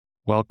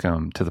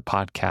Welcome to the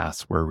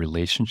podcast where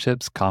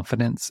relationships,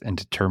 confidence, and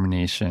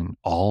determination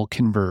all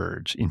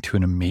converge into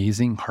an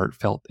amazing,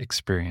 heartfelt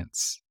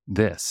experience.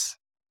 This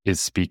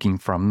is Speaking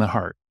from the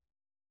Heart.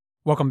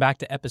 Welcome back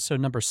to episode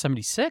number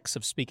 76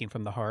 of Speaking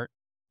from the Heart.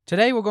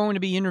 Today we're going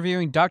to be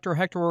interviewing Dr.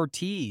 Hector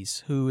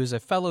Ortiz, who is a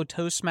fellow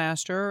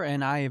Toastmaster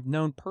and I have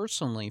known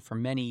personally for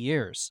many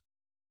years.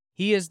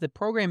 He is the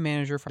program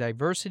manager for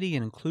diversity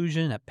and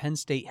inclusion at Penn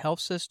State Health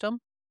System,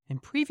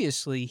 and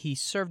previously he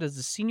served as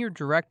the Senior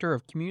Director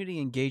of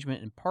Community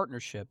Engagement and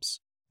Partnerships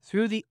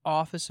through the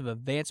Office of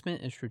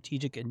Advancement and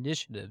Strategic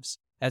Initiatives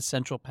at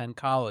Central Penn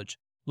College,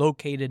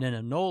 located in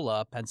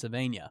Enola,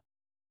 Pennsylvania.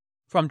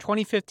 From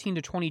 2015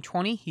 to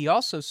 2020, he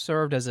also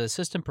served as an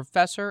assistant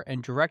professor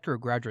and director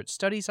of graduate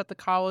studies at the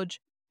college,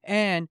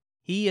 and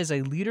he is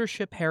a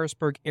Leadership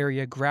Harrisburg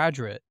area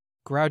graduate,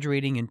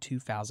 graduating in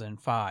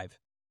 2005.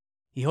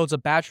 He holds a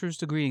bachelor's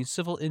degree in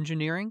civil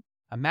engineering,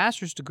 a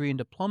master's degree in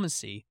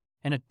diplomacy,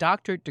 and a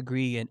doctorate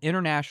degree in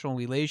international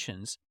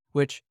relations,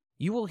 which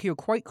you will hear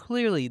quite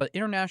clearly the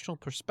international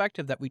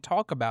perspective that we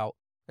talk about,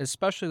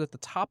 especially with the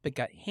topic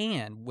at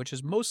hand, which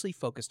is mostly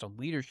focused on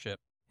leadership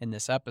in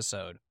this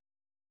episode.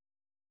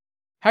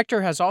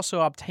 Hector has also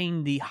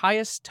obtained the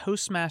highest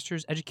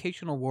Toastmasters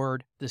Educational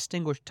Award,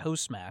 Distinguished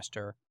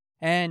Toastmaster,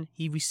 and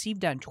he received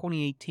that in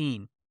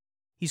 2018.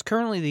 He's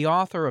currently the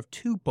author of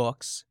 2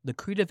 books, The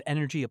Creative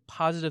Energy of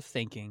Positive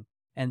Thinking,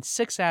 and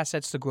 6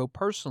 Assets to Grow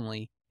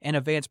Personally and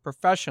Advance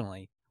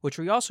Professionally, which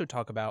we also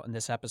talk about in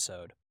this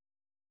episode.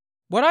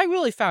 What I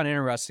really found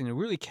interesting to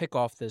really kick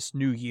off this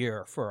new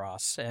year for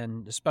us,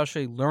 and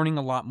especially learning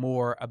a lot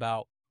more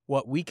about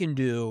what we can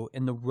do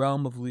in the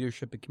realm of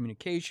leadership and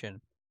communication,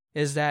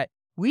 is that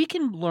we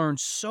can learn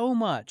so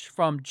much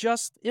from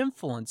just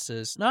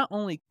influences, not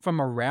only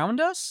from around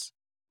us,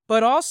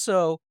 but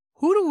also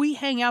who do we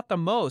hang out the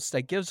most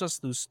that gives us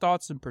those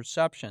thoughts and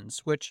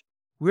perceptions, which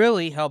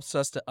really helps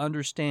us to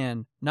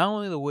understand not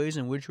only the ways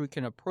in which we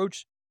can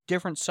approach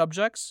different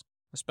subjects,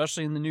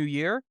 especially in the new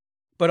year,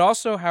 but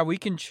also how we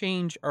can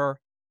change our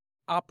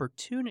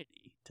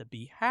opportunity to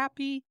be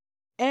happy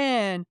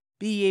and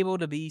be able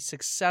to be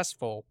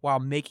successful while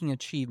making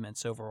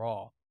achievements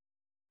overall.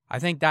 I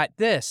think that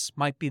this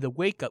might be the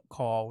wake-up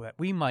call that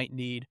we might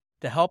need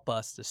to help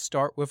us to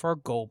start with our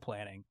goal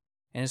planning,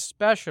 and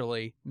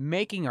especially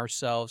making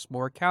ourselves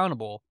more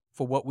accountable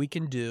for what we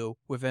can do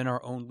within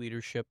our own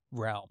leadership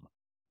realm.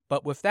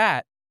 But with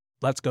that,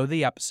 let's go to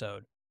the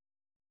episode.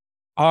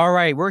 All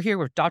right, we're here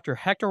with Dr.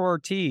 Hector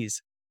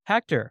Ortiz.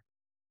 Hector,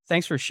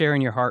 thanks for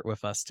sharing your heart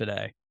with us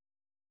today.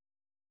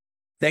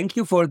 Thank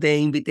you for the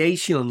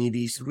invitation. It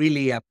is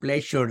really a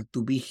pleasure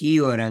to be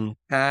here and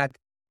had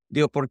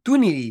the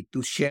opportunity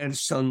to share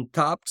some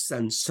thoughts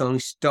and some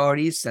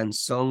stories and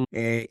some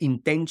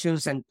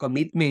intentions and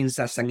commitments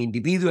as an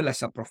individual,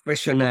 as a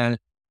professional,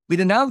 with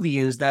an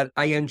audience that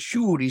I am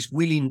sure is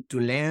willing to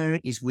learn,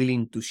 is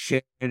willing to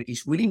share,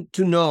 is willing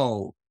to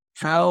know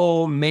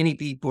how many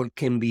people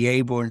can be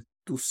able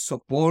to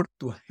support,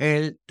 to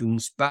help, to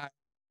inspire.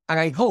 And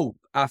I hope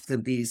after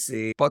this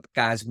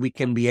podcast, we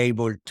can be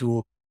able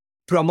to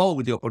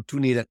promote the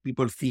opportunity that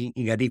people think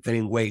in a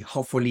different way,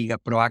 hopefully in a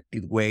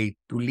proactive way,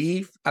 to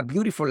live a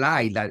beautiful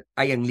life that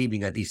I am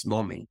living at this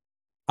moment.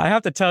 I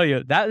have to tell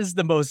you, that is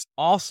the most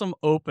awesome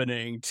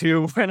opening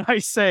to when I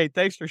say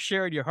thanks for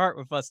sharing your heart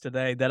with us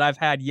today that I've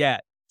had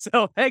yet.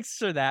 So thanks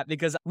for that,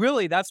 because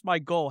really that's my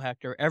goal,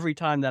 Hector, every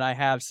time that I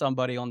have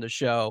somebody on the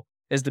show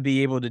is to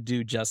be able to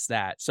do just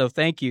that. So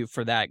thank you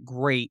for that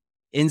great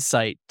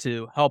insight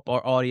to help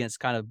our audience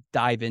kind of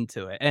dive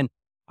into it. And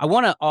I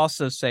want to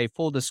also say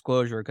full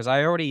disclosure, because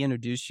I already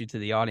introduced you to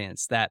the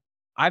audience, that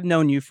I've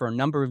known you for a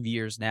number of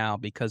years now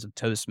because of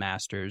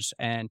Toastmasters.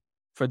 And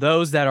for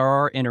those that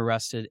are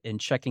interested in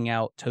checking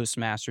out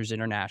Toastmasters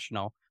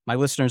International, my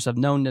listeners have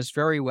known this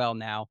very well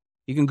now.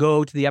 You can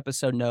go to the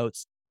episode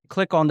notes,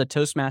 click on the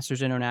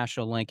Toastmasters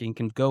International link, and you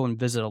can go and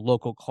visit a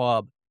local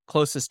club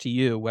closest to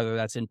you, whether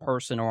that's in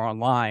person or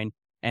online,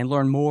 and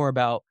learn more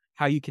about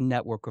how you can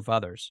network with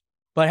others.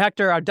 But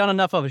Hector, I've done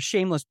enough of a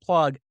shameless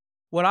plug.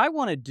 What I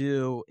want to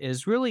do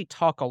is really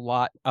talk a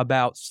lot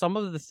about some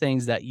of the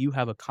things that you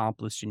have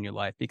accomplished in your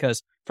life,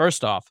 because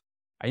first off,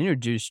 I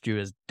introduced you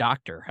as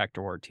Dr.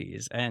 Hector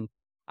Ortiz, and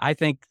I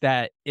think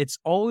that it's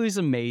always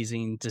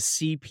amazing to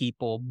see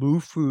people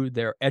move through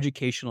their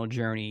educational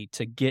journey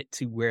to get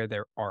to where they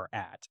are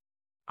at.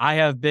 I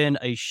have been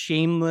a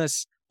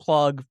shameless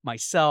plug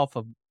myself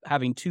of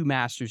having 2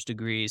 master's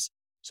degrees.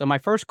 So my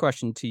first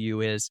question to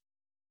you is,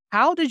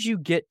 how did you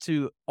get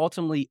to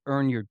ultimately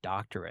earn your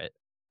doctorate?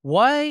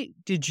 Why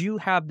did you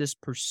have this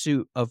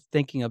pursuit of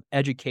thinking of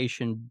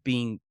education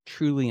being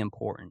truly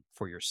important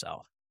for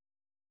yourself?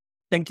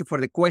 Thank you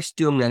for the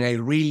question. And I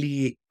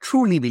really,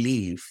 truly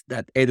believe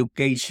that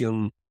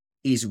education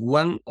is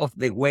one of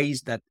the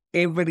ways that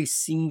every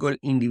single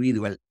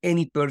individual,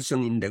 any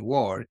person in the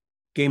world,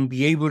 can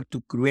be able to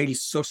create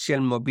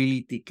social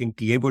mobility, can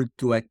be able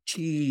to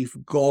achieve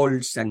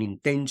goals and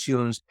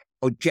intentions,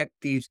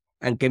 objectives,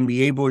 and can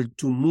be able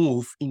to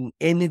move in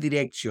any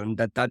direction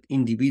that that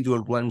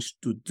individual wants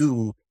to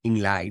do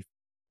in life.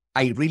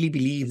 I really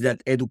believe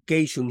that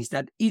education is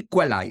that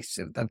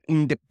equalizer, that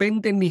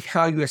independently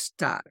how you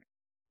start,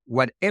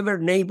 whatever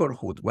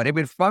neighborhood,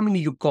 whatever family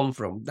you come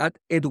from, that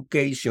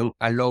education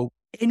allows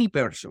any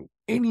person,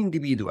 any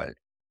individual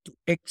to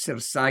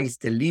exercise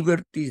the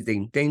liberties, the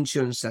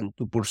intentions, and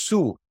to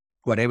pursue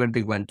whatever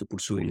they want to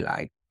pursue in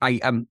life. I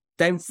am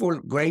thankful,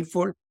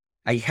 grateful.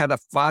 I had a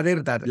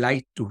father that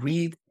liked to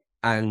read,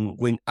 and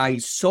when I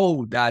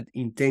saw that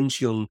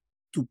intention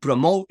to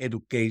promote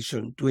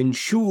education, to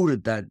ensure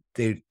that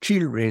their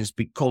children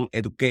become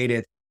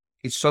educated,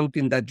 it's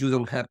something that you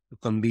don't have to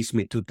convince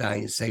me 2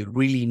 times. I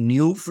really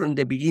knew from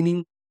the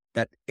beginning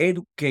that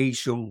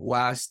education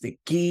was the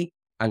key,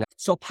 and I'm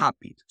so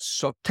happy,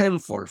 so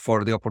thankful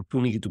for the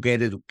opportunity to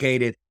get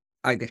educated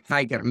at the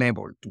higher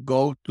level, to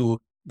go to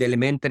the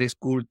elementary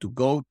school, to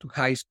go to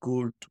high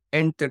school, to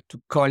enter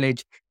to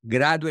college,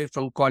 graduate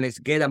from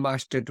college, get a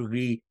master's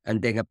degree,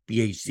 and then a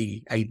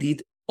PhD. I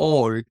did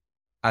all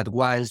at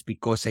once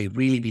because I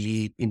really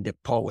believe in the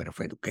power of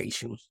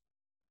education.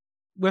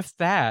 With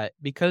that,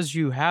 because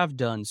you have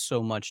done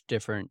so much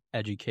different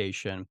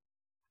education,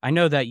 I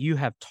know that you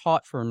have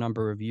taught for a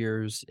number of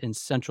years in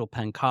Central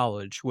Penn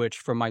College, which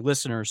for my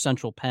listeners,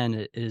 Central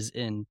Penn is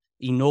in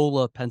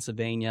Enola,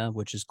 Pennsylvania,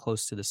 which is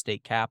close to the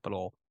state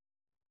capital.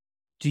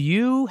 Do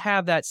you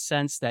have that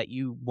sense that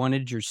you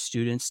wanted your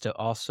students to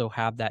also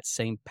have that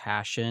same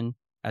passion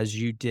as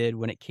you did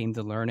when it came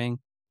to learning?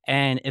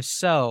 And if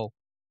so,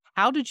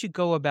 how did you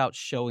go about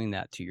showing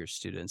that to your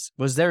students?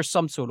 Was there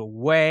some sort of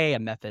way, a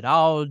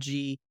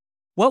methodology?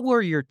 What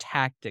were your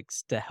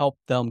tactics to help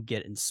them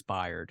get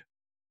inspired?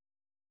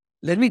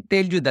 Let me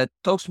tell you that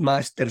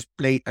Toastmasters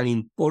play an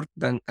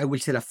important, I will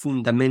say a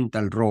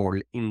fundamental role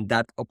in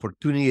that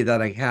opportunity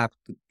that I have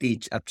to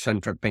teach at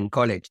Central Penn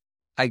College.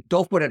 I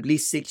taught for at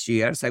least 6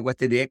 years. I was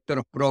the director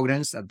of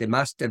programs at the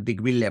master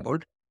degree level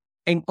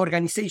and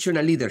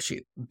organizational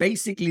leadership.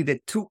 Basically, the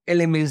 2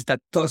 elements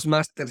that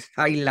Toastmasters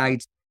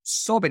highlights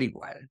so very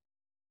well,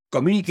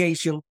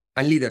 communication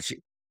and leadership.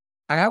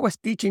 And I was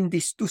teaching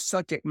these 2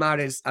 subject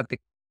matters at the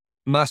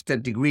master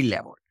degree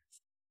level.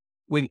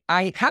 When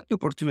I had the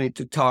opportunity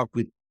to talk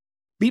with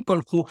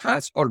people who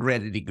has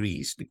already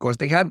degrees, because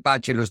they have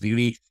bachelor's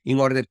degree in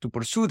order to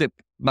pursue the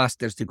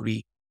master's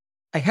degree,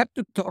 I had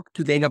to talk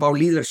to them about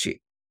leadership.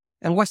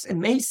 And it was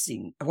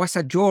amazing. It was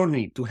a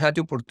journey to have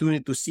the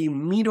opportunity to see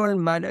middle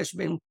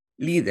management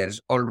leaders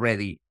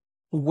already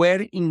who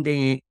were in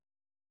the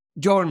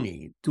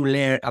journey to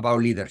learn about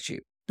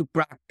leadership, to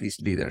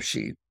practice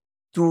leadership,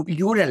 to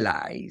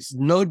utilize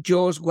not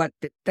just what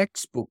the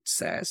textbook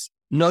says,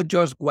 not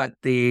just what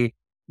the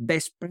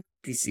best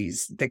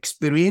practices, the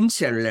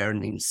experiential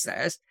learning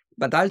says,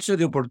 but also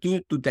the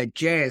opportunity to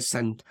digest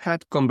and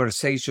have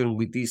conversation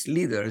with these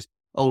leaders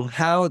on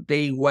how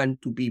they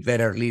want to be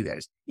better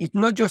leaders. It's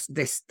not just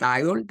the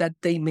style that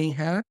they may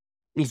have.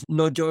 It's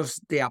not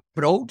just the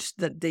approach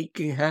that they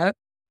can have.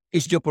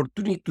 It's the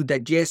opportunity to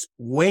digest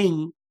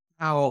when,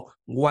 how,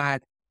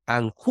 what,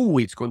 and who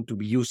is going to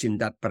be using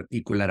that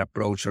particular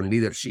approach on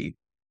leadership,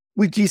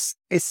 which is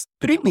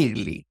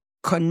extremely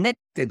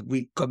connected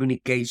with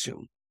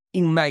communication.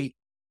 In my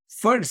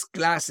first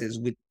classes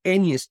with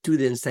any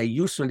students, I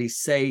usually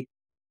say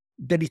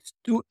there is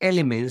 2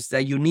 elements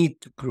that you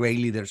need to create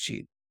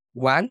leadership.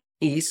 One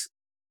is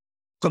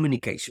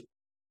communication.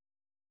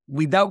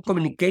 Without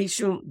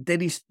communication,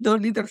 there is no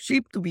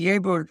leadership to be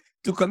able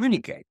to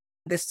communicate.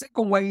 The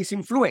second one is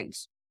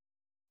influence.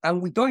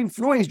 And without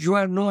influence, you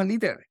are not a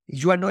leader.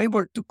 If you are not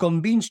able to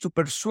convince, to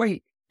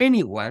persuade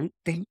anyone,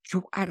 then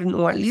you are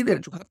not a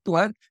leader. You have to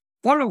have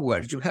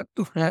followers. You have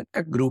to have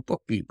a group of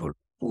people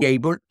who are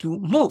able to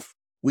move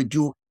with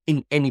you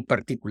in any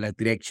particular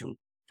direction.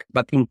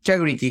 But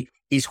integrity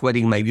is what,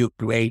 in my view,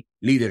 creates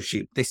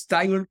leadership. The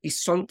style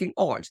is something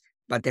else,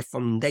 but the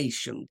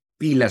foundation,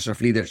 pillars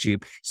of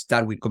leadership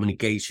start with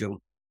communication,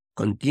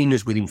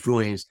 continues with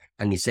influence,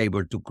 and is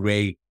able to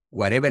create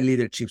whatever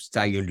leadership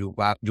style you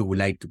would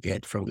like to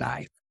get from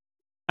life.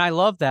 I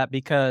love that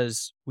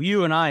because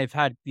you and I have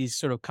had these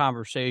sort of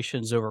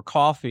conversations over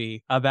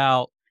coffee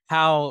about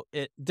how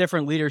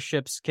different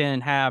leaderships can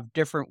have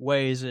different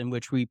ways in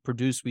which we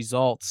produce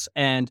results.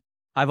 And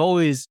I've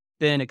always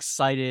been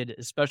excited,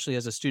 especially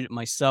as a student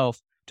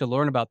myself, to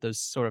learn about those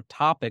sort of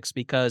topics,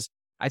 because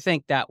I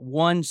think that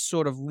one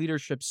sort of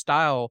leadership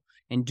style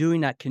and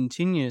doing that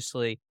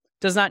continuously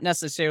does not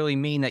necessarily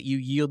mean that you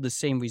yield the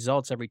same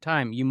results every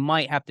time. You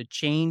might have to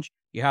change,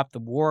 you have to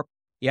warp,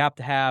 you have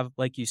to have,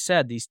 like you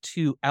said, these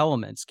 2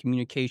 elements,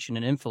 communication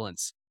and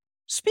influence.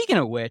 Speaking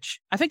of which,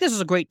 I think this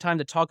is a great time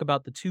to talk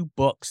about the 2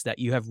 books that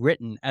you have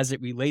written as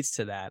it relates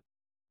to that.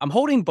 I'm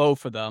holding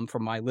both of them for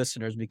my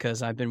listeners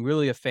because I've been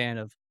really a fan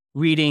of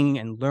reading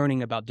and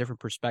learning about different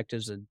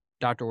perspectives, and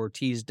Dr.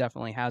 Ortiz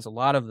definitely has a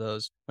lot of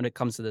those when it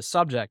comes to this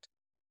subject.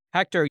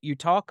 Hector, you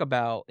talk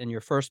about in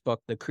your first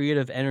book, The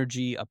Creative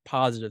Energy of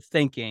Positive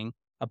Thinking,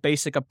 a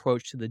basic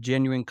approach to the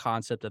genuine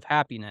concept of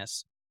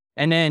happiness.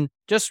 And then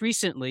just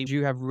recently,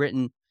 you have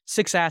written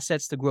 6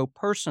 Assets to Grow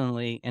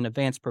Personally and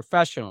Advance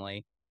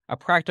Professionally, a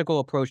practical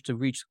approach to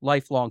reach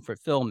lifelong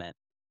fulfillment.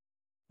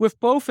 With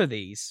both of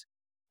these,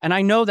 And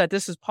I know that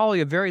this is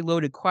probably a very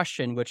loaded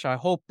question, which I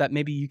hope that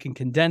maybe you can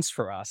condense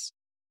for us.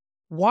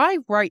 Why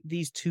write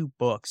these two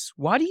books?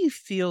 Why do you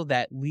feel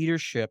that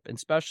leadership,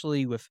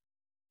 especially with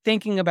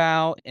thinking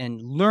about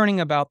and learning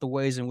about the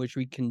ways in which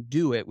we can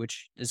do it,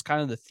 which is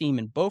kind of the theme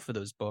in both of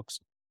those books,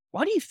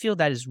 why do you feel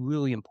that is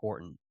really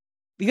important?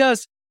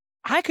 Because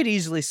I could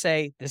easily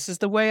say, this is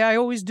the way I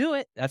always do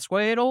it. That's the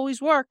way it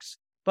always works.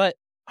 But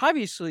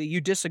obviously,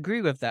 you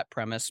disagree with that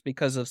premise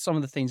because of some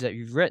of the things that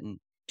you've written.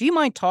 Do you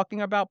mind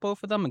talking about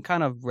both of them and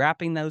kind of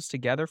wrapping those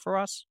together for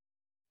us?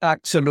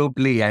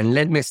 Absolutely. And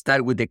let me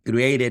start with the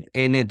creative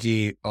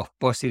energy of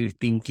positive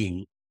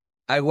thinking.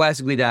 I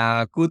was with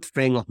a good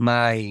friend of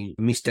mine,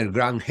 Mr.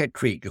 Grant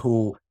Hector,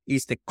 who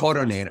is the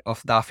coroner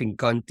of Dauphin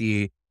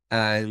County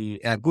and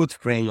a good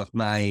friend of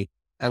mine.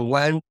 And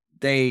one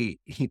day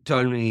he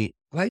told me,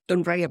 why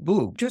don't write a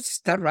book? Just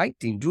start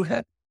writing. You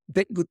have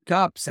very good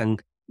tops.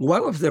 And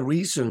one of the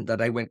reasons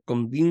that I was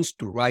convinced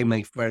to write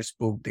my first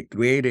book, The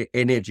Creative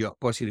Energy of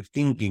Positive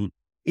Thinking,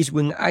 is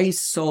when I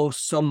saw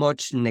so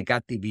much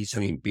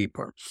negativism in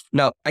people.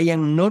 Now, I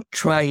am not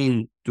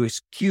trying to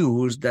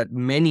excuse that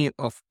many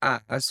of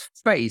us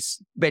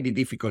face very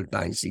difficult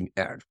times in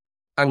Earth,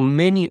 and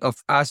many of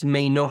us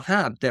may not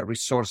have the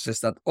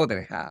resources that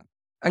others have,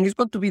 and it's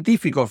going to be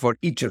difficult for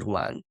each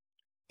one.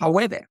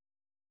 However,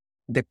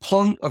 the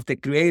point of the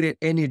creative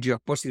energy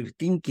of positive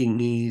thinking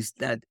is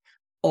that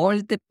all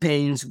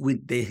depends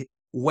with the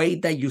way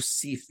that you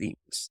see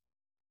things.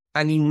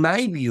 And in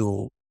my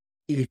view,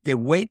 if the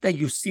way that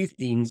you see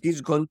things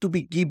is going to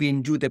be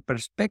giving you the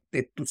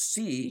perspective to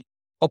see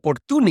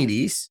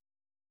opportunities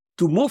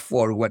to move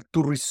forward,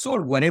 to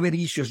resolve whatever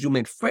issues you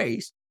may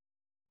face,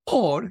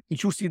 or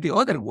if you see the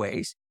other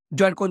ways,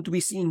 you are going to be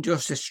seeing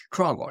just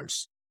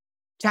struggles,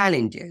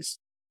 challenges,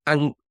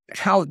 and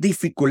how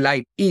difficult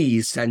life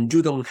is, and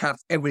you don't have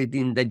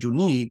everything that you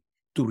need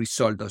to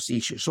resolve those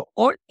issues. So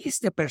all is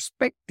the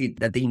perspective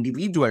that the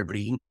individual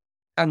brings.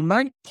 And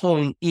my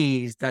point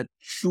is that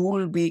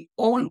should be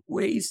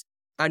always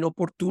an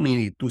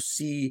opportunity to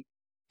see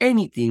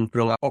anything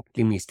from an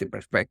optimistic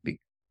perspective.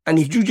 And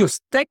if you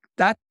just take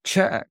that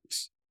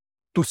chance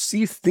to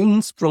see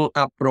things from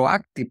a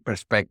proactive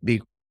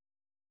perspective,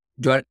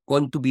 you are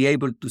going to be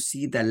able to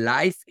see that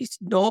life is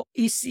not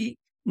easy,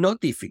 not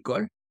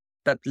difficult,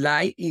 that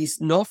life is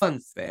not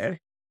unfair,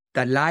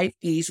 that life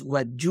is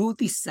what you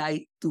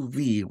decide to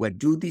be,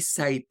 what you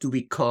decide to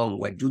become,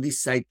 what you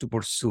decide to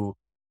pursue.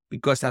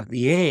 Because at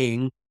the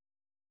end,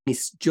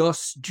 it's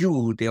just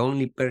you, the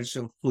only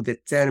person who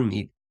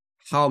determines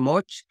how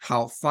much,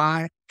 how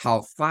far,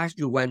 how fast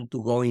you want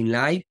to go in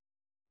life.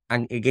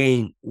 And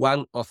again,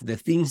 one of the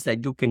things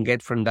that you can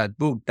get from that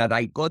book that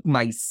I got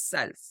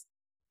myself,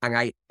 and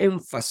I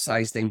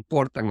emphasize the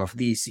importance of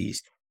this,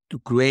 is to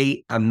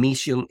create a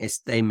mission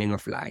statement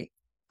of life,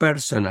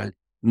 personal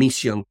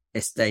mission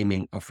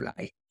statement of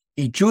life.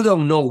 If you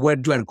don't know where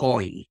you are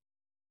going,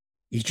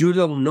 if you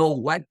don't know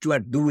what you are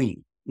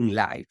doing in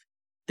life,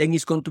 then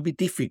it's going to be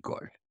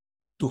difficult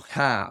to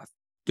have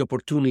the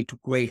opportunity to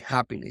create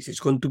happiness. It's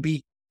going to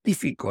be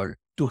difficult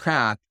to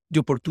have the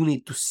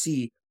opportunity to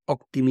see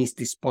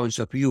optimistic points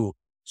of view.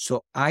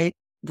 So I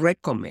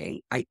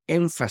recommend, I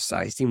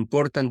emphasize the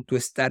importance to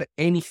start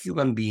any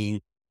human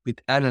being with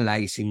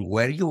analyzing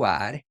where you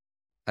are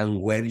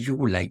and where you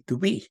would like to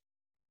be,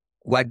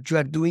 what you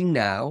are doing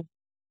now,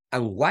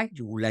 and what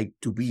you would like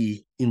to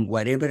be in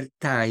whatever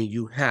time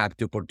you have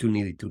the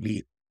opportunity to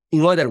live.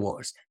 In other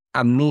words,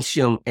 a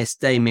mission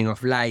statement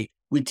of life,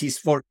 which is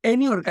for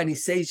any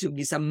organization,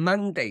 is a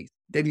mandate.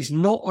 There is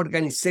no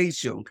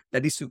organization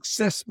that is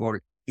successful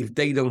if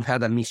they don't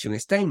have a mission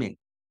statement.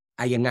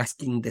 I am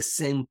asking the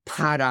same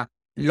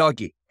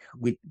logic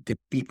with the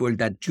people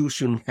that you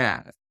should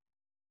have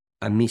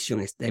a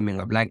mission statement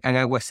of life. And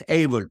I was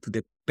able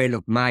to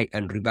develop mine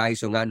and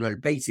revise on an annual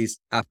basis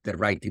after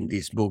writing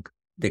this book,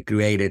 The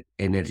Creative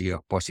Energy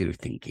of Positive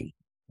Thinking.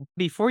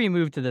 Before you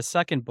move to the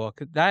second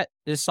book, that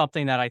is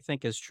something that I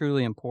think is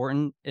truly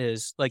important,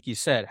 is, like you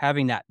said,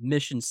 having that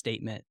mission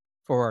statement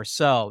for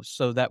ourselves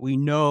so that we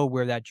know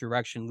where that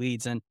direction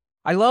leads. And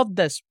I love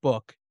this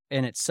book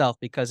in itself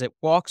because it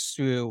walks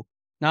through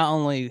not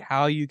only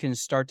how you can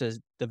start to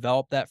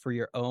develop that for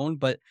your own,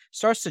 but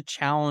starts to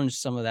challenge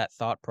some of that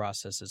thought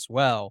process as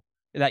well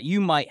that you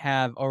might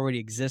have already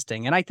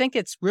existing. And I think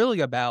it's really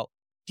about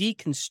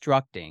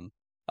deconstructing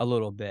a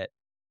little bit.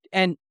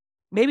 And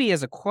maybe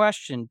as a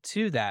question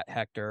to that,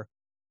 Hector,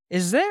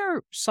 is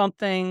there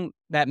something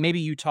that maybe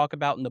you talk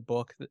about in the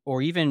book,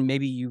 or even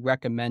maybe you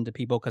recommend to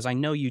people, because I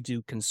know you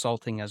do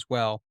consulting as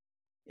well.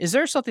 Is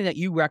there something that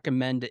you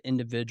recommend to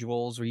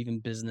individuals or even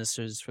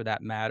businesses for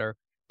that matter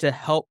to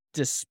help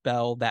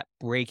dispel that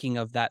breaking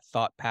of that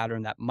thought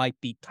pattern that might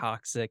be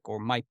toxic or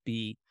might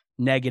be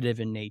negative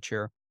in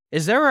nature?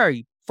 Is there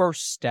a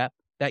first step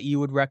that you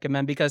would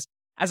recommend? Because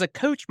as a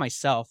coach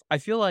myself, I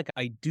feel like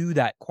I do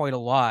that quite a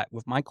lot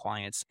with my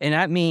clients. And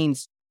that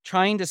means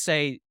trying to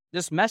say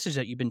this message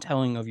that you've been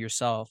telling of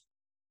yourself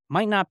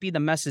might not be the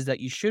message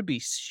that you should be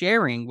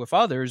sharing with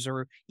others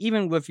or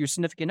even with your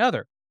significant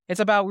other. It's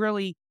about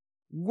really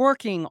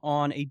working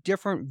on a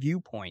different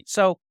viewpoint.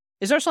 So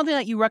is there something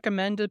that you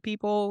recommend to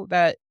people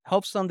that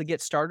helps them to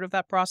get started with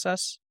that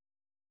process?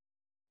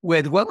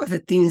 Well, one of the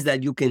things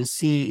that you can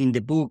see in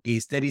the book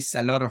is there is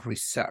a lot of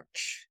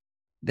research.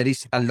 There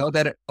is a lot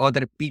of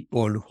other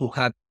people who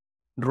have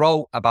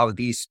wrote about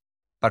this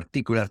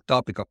particular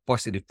topic of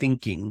positive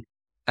thinking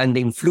and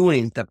the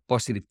influence that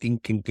positive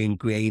thinking can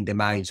create in the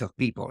minds of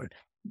people.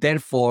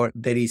 Therefore,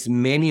 there is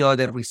many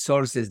other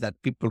resources that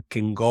people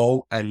can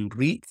go and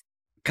read.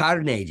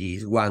 Carnegie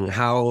is one,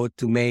 How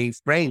to Make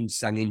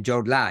Friends and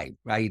Enjoy Life,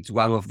 right? It's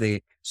one of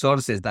the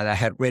sources that I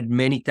have read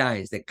many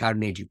times, the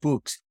Carnegie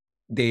books.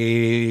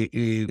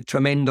 The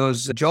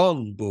tremendous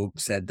John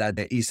books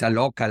that is a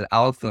local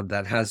author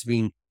that has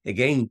been,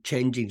 again,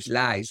 changing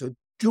lives. So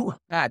you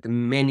had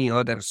many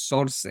other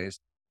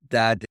sources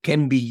that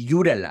can be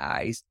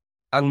utilized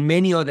and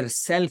many other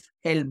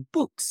self-help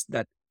books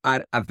that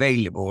are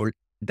available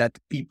that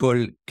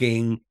people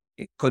can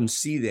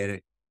consider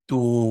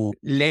to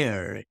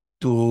learn,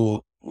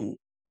 to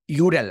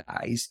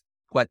utilize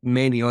what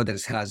many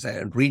others has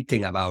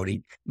written about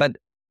it. But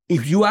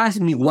if you ask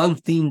me one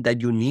thing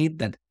that you need,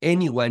 that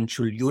anyone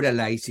should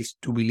utilize, is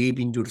to believe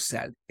in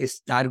yourself.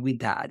 Start with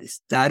that.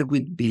 Start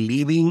with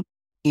believing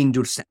in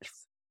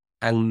yourself.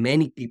 And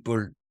many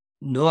people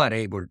not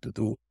able to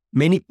do.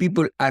 Many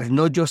people are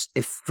not just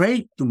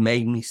afraid to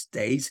make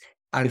mistakes,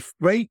 are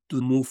afraid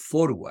to move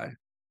forward.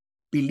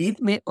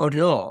 Believe me or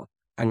not,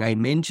 and I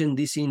mentioned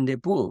this in the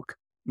book,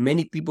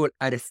 many people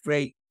are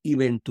afraid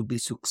even to be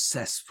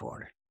successful.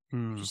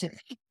 You say,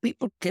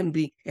 people can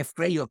be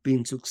afraid of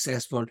being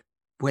successful.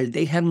 Well,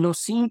 they have not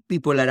seen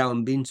people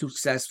around being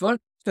successful,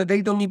 so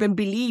they don't even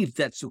believe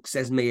that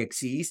success may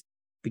exist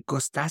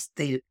because that's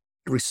their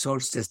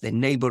resources, the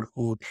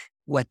neighborhood,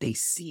 what they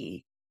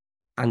see.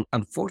 And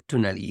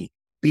unfortunately,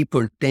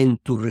 people tend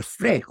to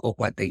reflect on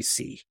what they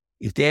see.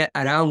 If they're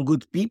around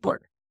good people,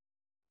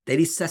 there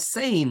is a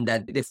saying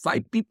that the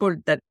 5 people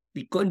that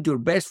become your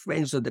best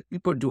friends or the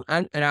people you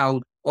hang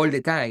around all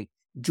the time,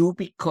 you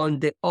become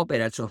the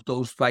average of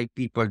those 5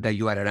 people that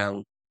you are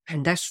around.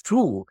 And that's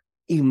true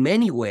in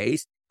many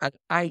ways. And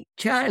I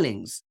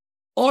challenge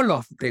all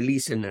of the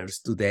listeners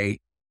today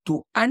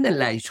to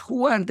analyze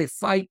who are the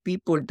 5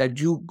 people that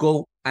you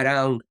go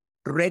around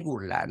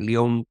regularly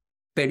on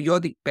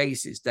periodic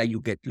basis, that you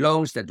get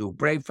lunch, that you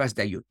breakfast,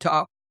 that you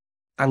talk,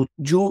 and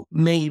you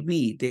may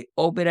be the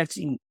average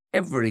in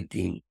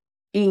everything,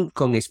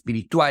 income,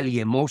 spiritually,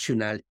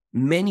 emotional,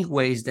 many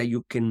ways that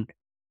you can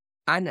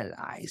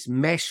analyze,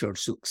 measure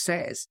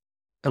success,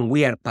 and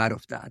we are part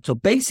of that. So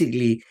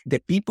basically, the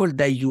people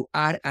that you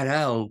are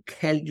around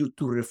help you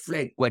to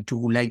reflect what you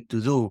would like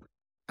to do.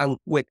 And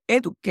with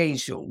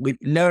education, with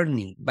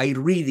learning, by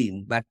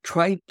reading, but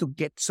trying to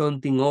get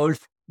something else,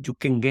 you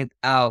can get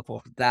out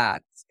of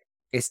that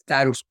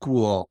status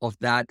quo, of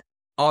that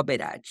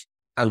average,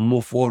 and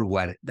move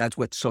forward. That's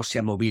what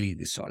social mobility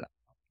is all about.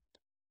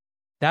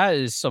 That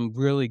is some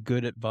really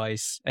good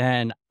advice.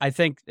 And I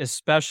think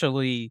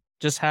especially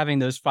just having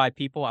those 5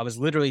 people, I was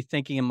literally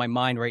thinking in my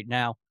mind right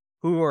now,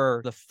 who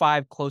are the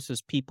 5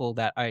 closest people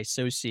that I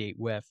associate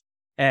with?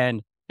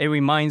 And it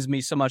reminds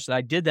me so much that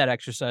I did that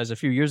exercise a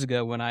few years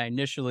ago when I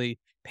initially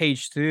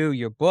paged through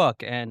your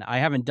book, and I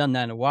haven't done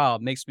that in a while.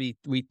 It makes me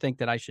rethink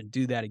that I should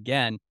do that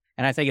again.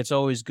 And I think it's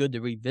always good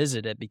to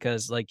revisit it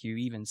because, like you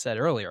even said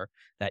earlier,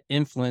 that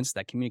influence,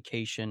 that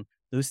communication,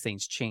 those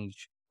things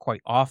change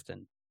quite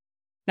often.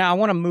 Now, I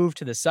want to move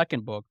to the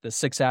second book, The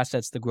 6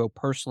 Assets to Grow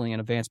Personally and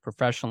Advance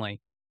Professionally.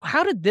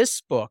 How did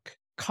this book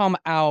come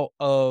out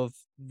of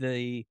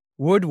the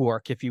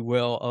woodwork, if you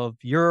will, of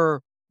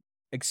your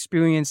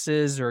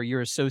experiences or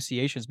your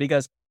associations?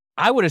 Because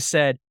I would have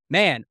said,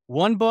 man,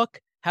 one book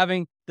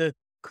having the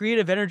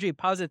creative energy of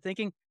positive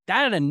thinking,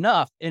 that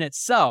enough in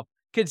itself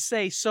could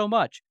say so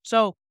much.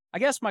 So I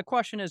guess my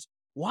question is,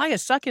 why a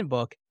second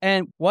book?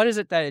 And what is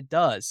it that it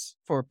does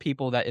for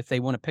people that if they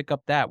want to pick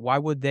up that, why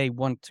would they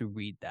want to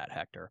read that,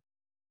 Hector?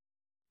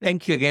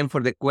 Thank you again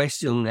for the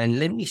question. And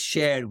let me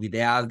share with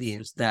the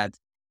audience that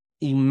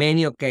in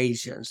many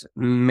occasions,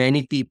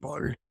 many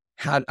people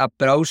have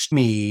approached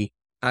me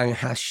and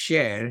have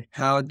shared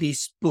how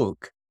this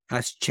book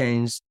has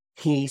changed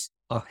his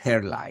or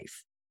her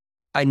life.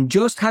 And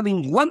just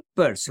having one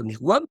person,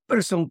 if one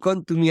person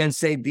come to me and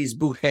say, this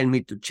book helped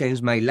me to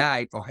change my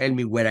life or help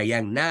me where I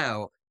am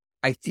now,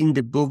 I think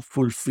the book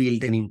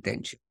fulfilled an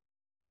intention.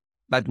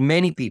 But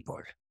many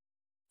people,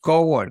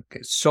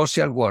 co-workers,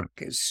 social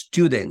workers,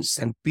 students,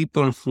 and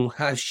people who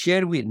have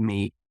shared with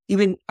me,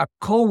 even a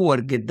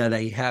co-worker that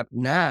I have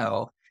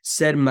now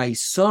said, my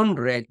son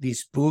read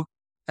this book,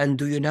 and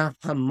do you know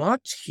how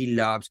much he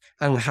loves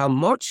and how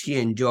much he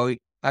enjoyed?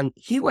 And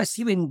he was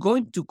even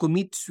going to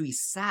commit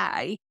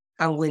suicide.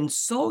 And when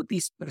saw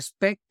this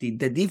perspective,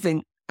 the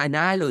different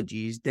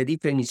analogies, the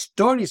different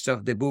stories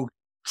of the book,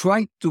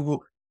 try to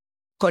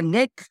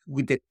connect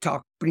with the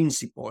top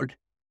principle,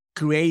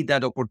 create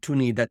that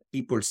opportunity that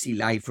people see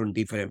life from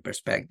different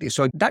perspectives.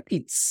 So that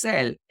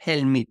itself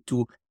helped me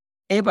to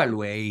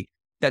evaluate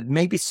that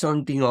maybe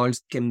something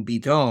else can be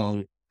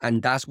done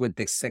And that's what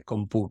the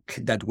second book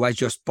that was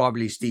just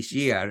published this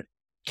year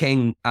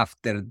came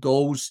after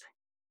those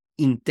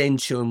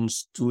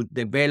intentions to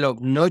develop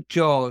not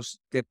just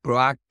the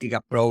proactive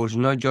approach,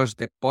 not just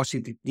the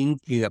positive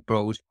thinking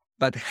approach,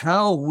 but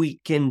how we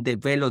can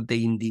develop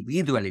the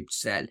individual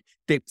itself.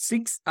 The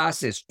 6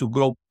 assets to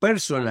grow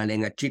personally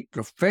and achieve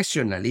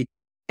professionally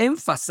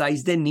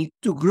emphasize the need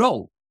to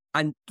grow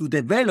and to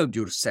develop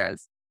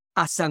yourself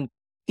as an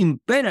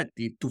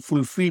imperative to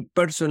fulfill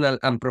personal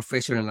and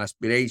professional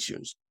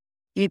aspirations.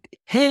 It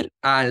helps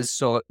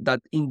also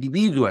that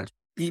individuals,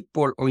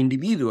 people or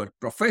individual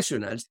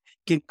professionals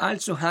can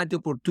also have the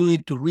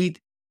opportunity to read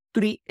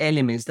 3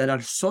 elements that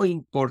are so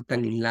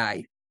important in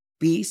life: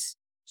 peace,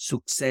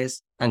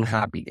 success, and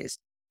happiness.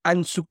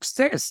 And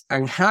success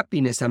and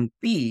happiness and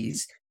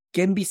peace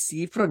can be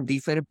seen from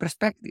different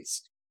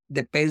perspectives.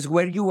 Depends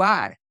where you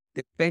are,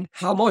 depends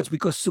how much,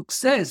 because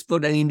success for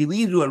an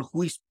individual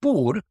who is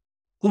poor,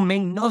 who may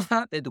not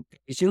have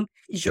education,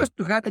 is just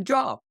to have a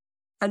job.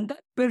 And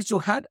that person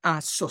had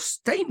a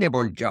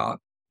sustainable job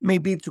may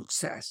be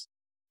success.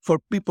 For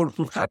people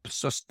who have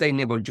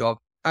sustainable job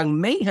and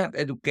may have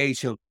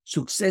education,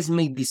 success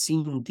may be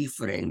seen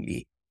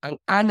differently and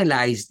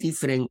analyze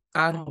different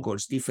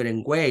angles,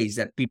 different ways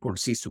that people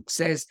see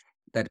success,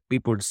 that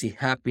people see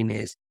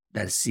happiness,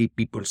 that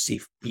people see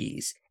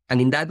peace.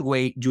 And in that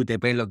way, you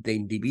develop the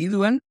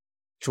individual,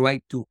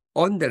 try to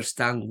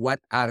understand what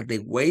are the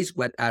ways,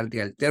 what are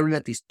the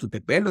alternatives to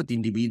develop the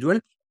individual,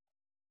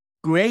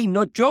 create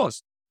not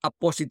just a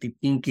positive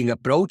thinking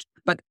approach,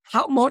 but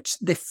how much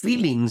the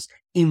feelings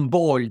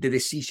involve the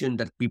decision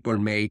that people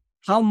make,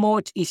 how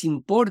much is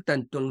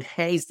important to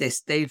enhance the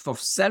state of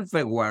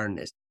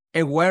self-awareness,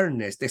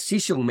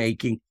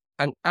 decision-making,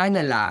 and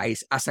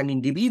analyze as an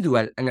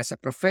individual and as a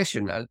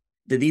professional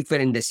the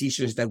different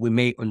decisions that we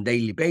make on a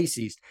daily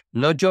basis,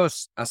 not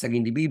just as an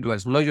individual,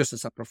 not just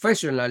as a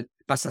professional,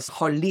 but as a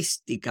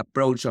holistic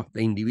approach of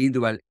the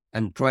individual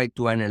and try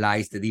to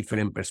analyze the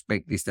different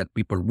perspectives that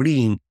people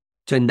bring.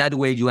 So in that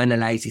way, you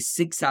analyze these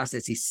 6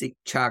 assets, these 6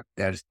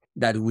 chapters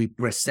that we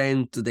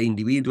present to the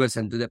individuals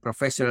and to the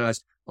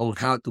professionals on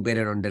how to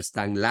better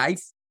understand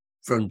life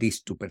from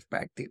these 2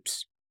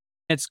 perspectives.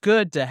 It's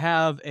good to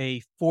have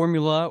a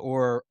formula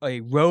or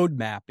a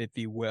roadmap, if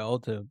you will,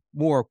 to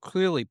more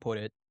clearly put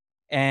it,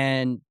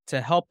 and to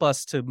help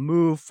us to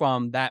move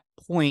from that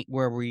point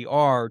where we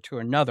are to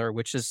another,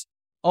 which is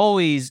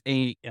always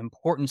an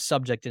important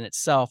subject in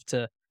itself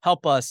to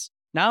help us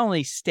not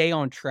only stay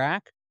on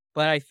track,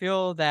 but I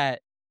feel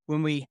that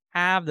when we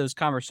have those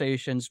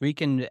conversations, we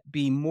can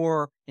be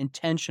more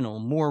intentional,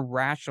 more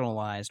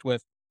rationalized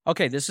with,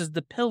 okay, this is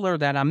the pillar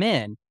that I'm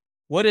in.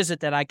 What is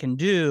it that I can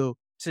do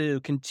to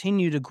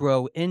continue to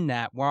grow in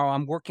that while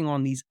I'm working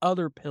on these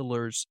other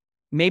pillars,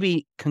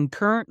 maybe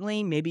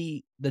concurrently,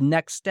 maybe the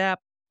next step,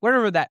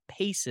 whatever that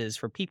pace is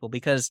for people?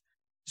 Because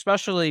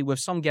especially with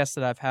some guests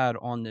that I've had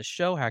on this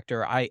show,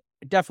 Hector, I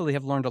definitely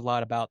have learned a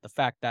lot about the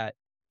fact that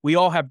we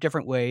all have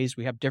different ways,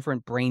 we have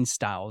different brain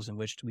styles in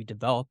which we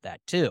develop that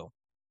too.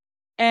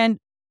 And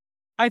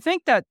I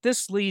think that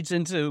this leads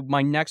into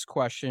my next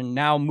question,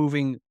 now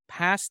moving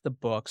past the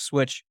books,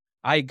 which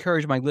I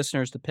encourage my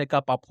listeners to pick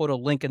up. I'll put a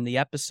link in the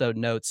episode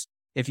notes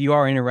if you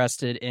are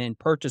interested in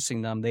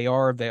purchasing them. They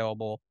are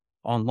available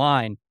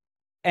online.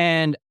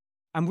 And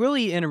I'm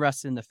really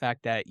interested in the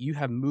fact that you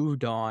have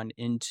moved on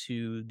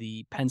into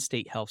the Penn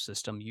State health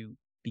system. You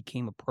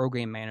became a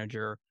program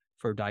manager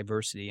for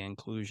diversity and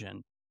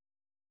inclusion.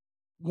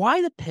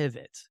 Why the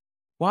pivot?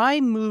 Why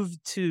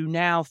move to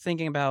now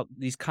thinking about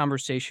these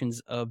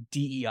conversations of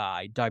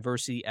DEI,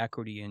 diversity,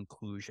 equity,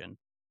 inclusion?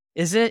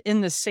 Is it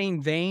in the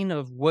same vein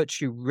of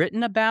what you've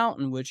written about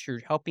in which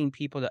you're helping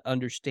people to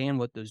understand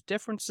what those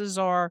differences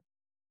are?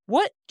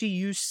 What do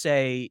you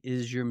say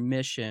is your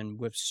mission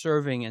with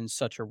serving in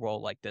such a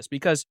role like this?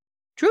 Because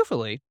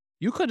truthfully,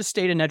 you could have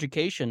stayed in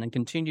education and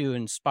continue to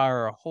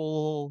inspire a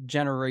whole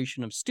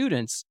generation of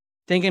students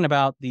thinking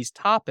about these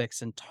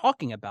topics and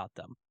talking about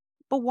them.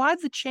 But why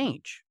the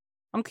change?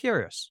 I'm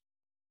curious.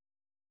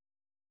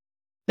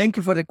 Thank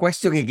you for the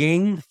question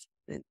again.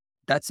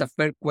 That's a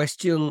fair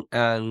question.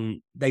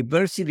 And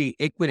diversity,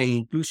 equity, and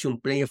inclusion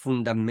play a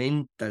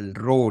fundamental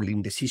role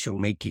in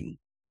decision-making.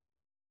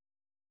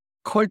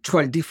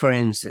 Cultural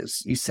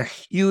differences is a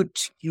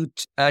huge,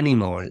 huge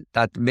animal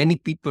that many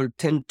people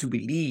tend to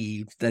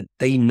believe that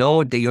they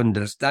know, they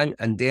understand,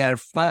 and they are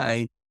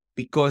fine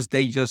because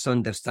they just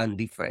understand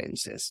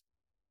differences.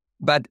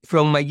 But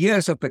from my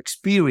years of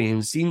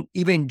experience, in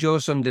even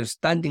just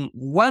understanding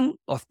one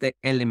of the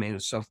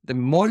elements of the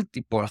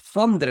multiple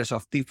hundreds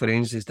of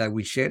differences that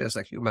we share as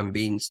a human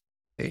beings,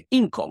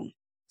 income,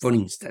 for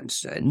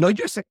instance, not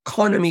just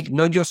economic,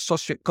 not just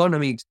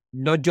socioeconomics,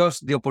 not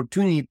just the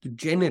opportunity to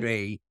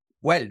generate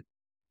wealth,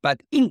 but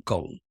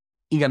income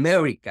in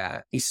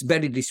America is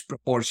very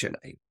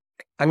disproportionate.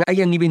 And I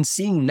am even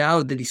seeing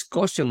now the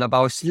discussion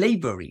about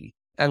slavery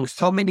and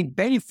so many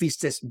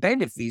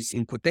benefits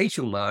in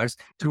quotation marks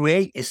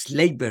create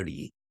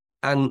slavery.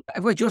 And I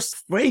was just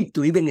afraid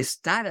to even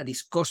start a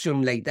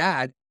discussion like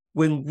that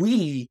when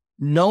we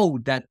know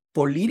that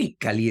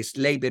politically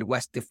slavery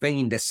was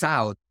defending the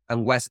South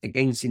and was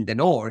against in the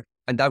North,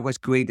 and that was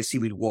create the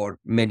Civil War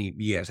many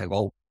years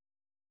ago.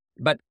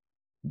 But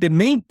the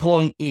main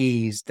point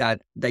is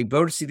that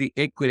diversity,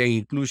 equity, and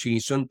inclusion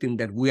is something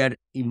that we are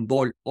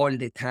involved all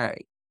the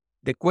time.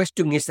 The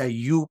question is, are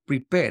you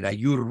prepared? Are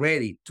you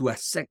ready to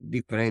accept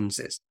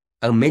differences?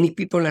 And many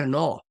people are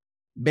not.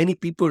 Many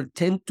people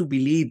tend to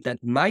believe that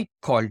my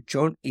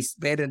culture is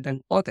better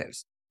than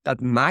others, that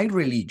my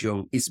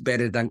religion is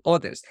better than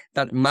others,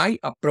 that my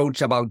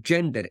approach about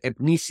gender,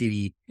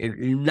 ethnicity,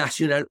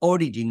 national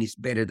origin is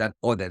better than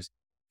others.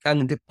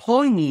 And the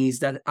point is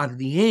that at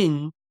the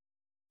end,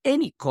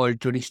 any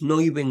culture is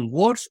not even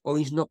worse or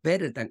is not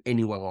better than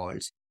anyone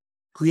else.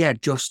 We are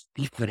just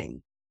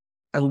different.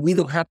 And we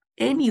don't have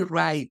any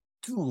right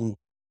to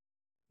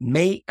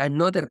make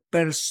another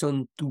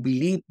person to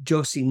believe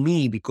just in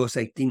me because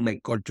I think my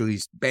culture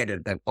is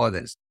better than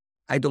others.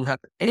 I don't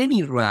have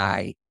any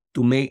right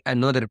to make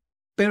another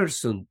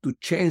person to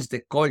change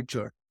the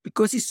culture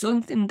because it's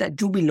something that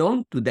you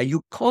belong to, that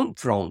you come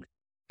from,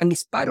 and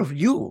it's part of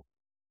you.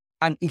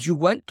 And if you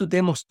want to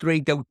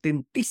demonstrate the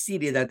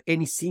authenticity that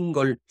any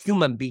single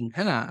human being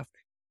has,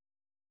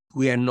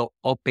 we are not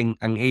open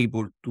and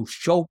able to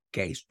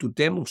showcase, to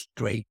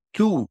demonstrate,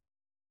 to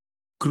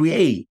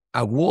create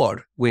a world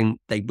when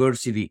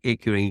diversity,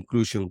 equity, and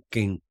inclusion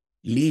can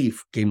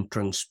live, can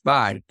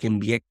transpire, can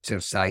be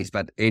exercised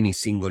by any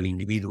single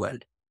individual.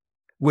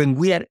 When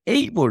we are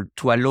able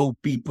to allow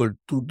people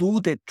to do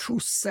the true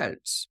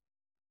selves,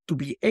 to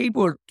be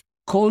able to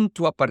come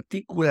to a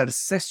particular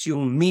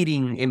session,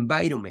 meeting,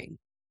 environment,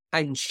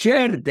 and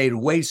share their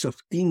ways of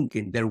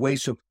thinking, their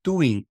ways of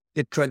doing,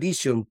 the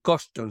tradition,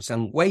 customs,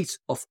 and ways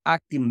of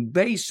acting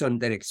based on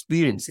their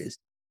experiences,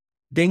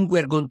 then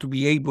we're going to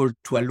be able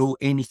to allow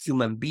any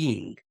human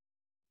being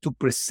to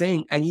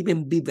present and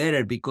even be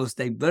better, because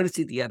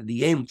diversity at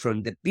the end,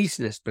 from the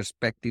business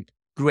perspective,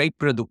 create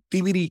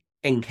productivity,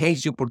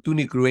 enhance the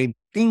opportunity, create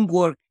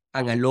teamwork,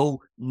 and allow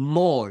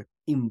more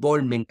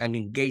involvement and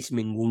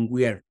engagement when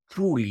we are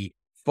truly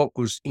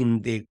focused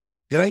in the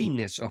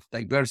greatness of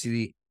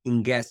diversity.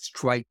 And guests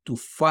try to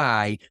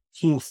find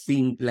who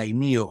think like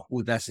me or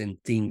who doesn't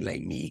think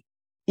like me.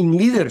 In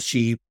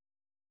leadership,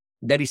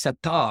 there is a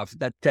thought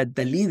that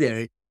the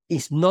leader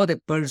is not a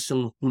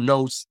person who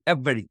knows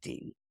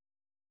everything.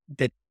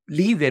 The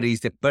leader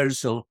is the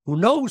person who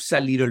knows a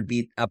little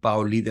bit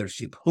about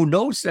leadership, who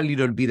knows a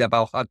little bit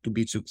about how to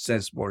be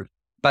successful,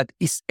 but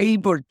is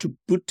able to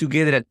put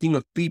together a team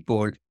of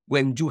people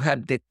when you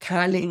have the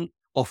talent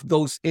of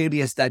those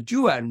areas that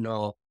you are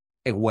not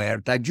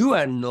aware, that you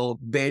are not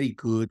very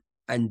good,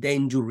 and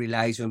then you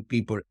rely on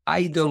people.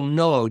 I don't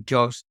know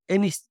just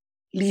any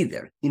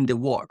leader in the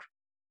world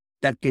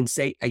that can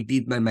say, I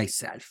did by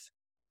myself.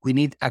 We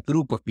need a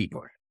group of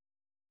people.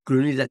 We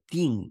need a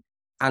team.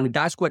 And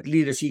that's what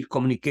leadership,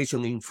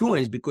 communication,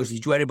 influence, because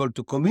if you are able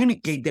to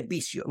communicate the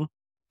vision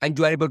and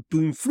you are able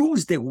to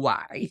influence the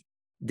why,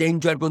 then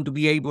you are going to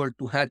be able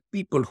to have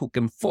people who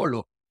can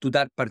follow to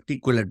that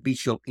particular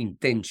vision,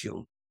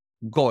 intention,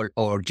 goal,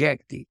 or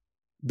objective.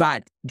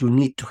 But you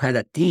need to have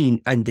a team,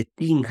 and the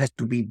team has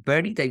to be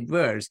very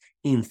diverse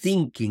in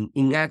thinking,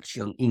 in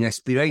action, in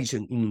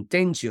aspiration, in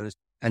intentions.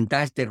 And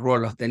that's the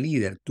role of the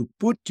leader, to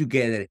put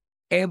together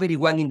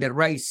everyone in the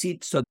right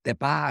seat so the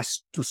path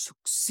to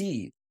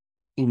succeed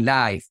in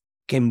life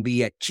can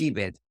be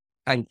achieved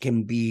and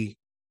can be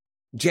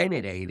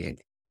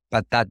generated.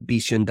 But that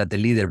vision that the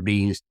leader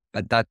brings,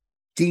 but that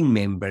team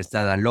members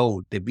that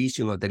allow the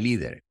vision of the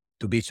leader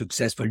to be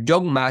successful.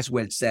 John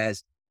Maxwell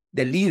says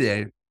the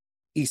leader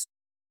is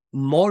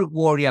more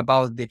worried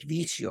about the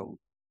vision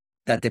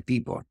than the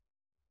people.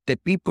 The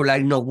people are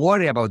not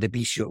worried about the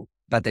vision,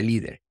 but the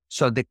leader.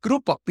 So the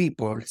group of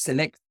people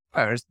select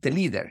first the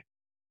leader.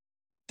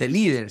 The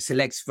leader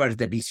selects first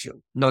the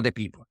vision, not the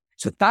people.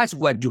 So that's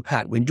what you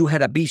had. When you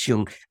had a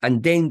vision,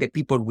 and then the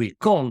people will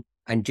come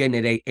and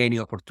generate any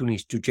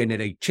opportunities to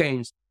generate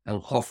change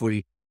and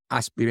hopefully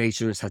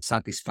aspirations and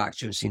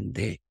satisfactions in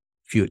the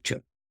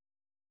future.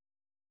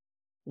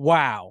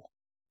 Wow.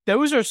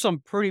 Those are some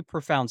pretty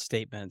profound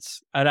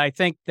statements. And I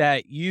think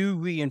that you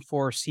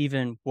reinforce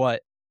even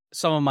what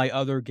some of my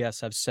other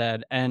guests have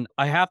said. And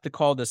I have to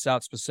call this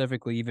out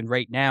specifically, even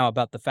right now,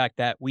 about the fact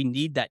that we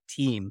need that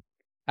team.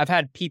 I've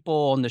had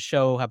people on the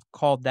show have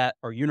called that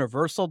our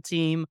universal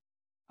team.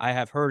 I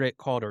have heard it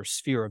called our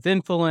sphere of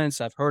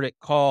influence. I've heard it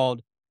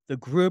called the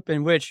group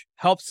in which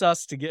helps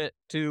us to get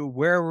to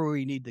wherever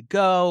we need to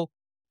go.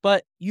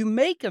 But you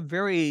make a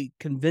very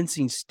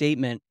convincing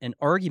statement and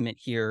argument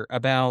here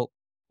about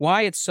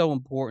why it's so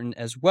important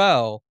as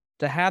well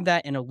to have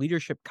that in a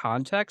leadership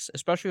context,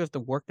 especially with the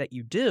work that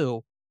you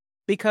do,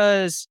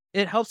 because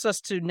it helps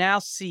us to now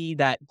see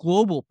that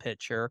global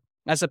picture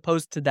as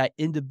opposed to that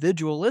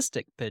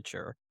individualistic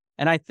picture.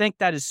 And I think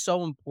that is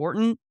so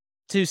important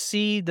to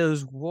see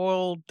those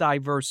world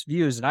diverse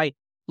views. And I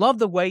love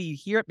the way you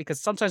hear it,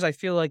 because sometimes I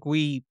feel like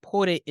we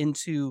put it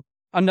into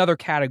another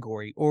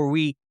category, or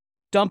we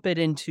dump it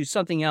into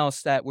something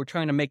else that we're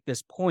trying to make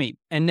this point,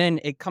 and then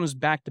it comes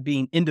back to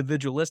being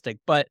individualistic.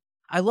 But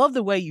I love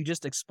the way you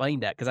just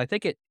explained that because I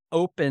think it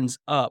opens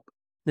up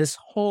this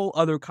whole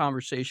other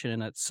conversation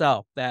in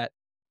itself that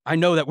I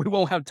know that we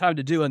won't have time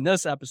to do in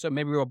this episode.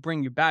 Maybe we'll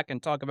bring you back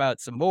and talk about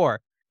it some more.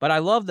 But I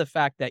love the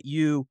fact that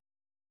you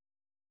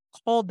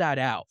called that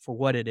out for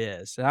what it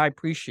is, and I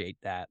appreciate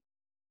that.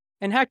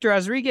 And Hector,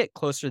 as we get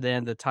closer to the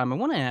end of the time, I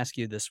want to ask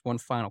you this one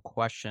final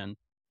question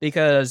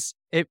because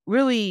it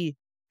really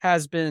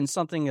has been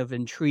something of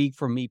intrigue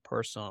for me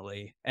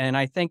personally. And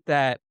I think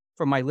that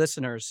for my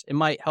listeners, it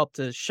might help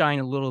to shine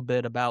a little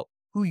bit about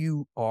who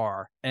you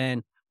are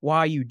and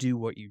why you do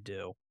what you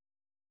do.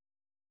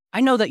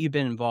 I know that you've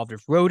been involved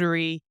with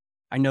Rotary.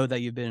 I know that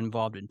you've been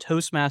involved in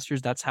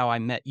Toastmasters. That's how I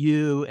met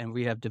you. And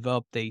we have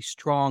developed a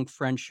strong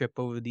friendship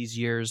over these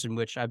years in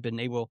which I've been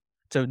able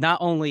to not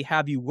only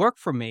have you work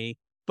for me,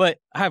 but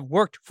I've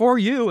worked for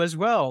you as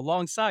well,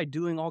 alongside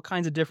doing all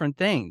kinds of different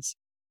things.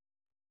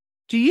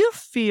 Do you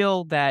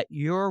feel that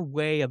your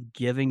way of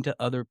giving to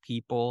other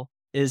people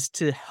is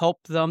to help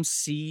them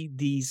see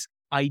these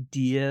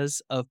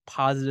ideas of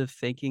positive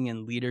thinking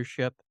and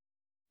leadership?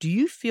 Do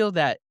you feel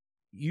that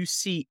you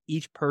see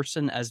each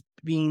person as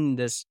being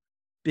this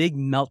big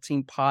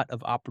melting pot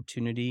of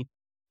opportunity?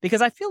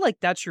 Because I feel like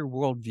that's your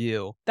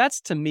worldview.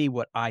 That's to me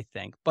what I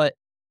think. But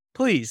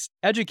please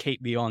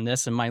educate me on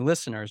this and my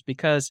listeners,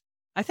 because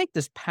I think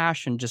this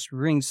passion just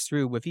rings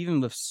through with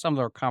even with some of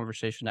our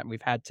conversation that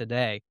we've had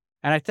today.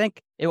 And I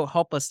think it will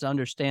help us to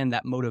understand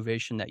that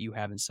motivation that you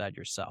have inside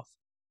yourself.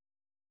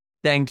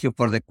 Thank you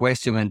for the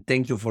question, and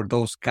thank you for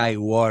those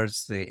kind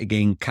words,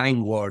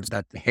 kind words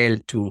that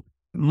help to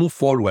move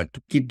forward,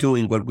 to keep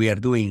doing what we are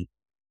doing.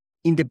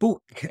 In the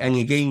book, and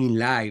again in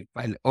life,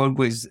 I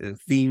always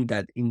think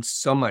that in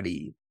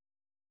summary,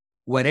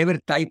 whatever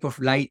type of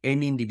life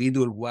any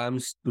individual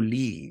wants to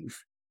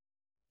live,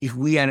 if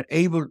we are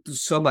able to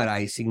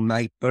summarize in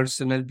my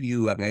personal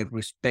view, and I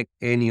respect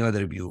any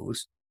other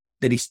views,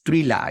 there is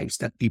 3 lives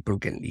that people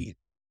can live.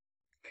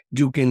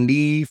 You can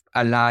live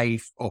a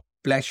life of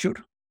pleasure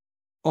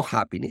or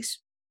happiness.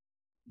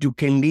 You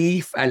can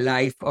live a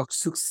life of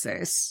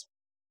success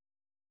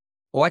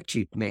or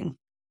achievement,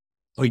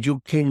 or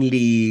you can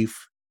live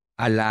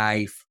a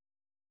life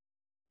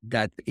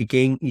that,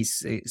 again,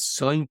 is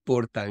so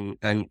important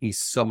and is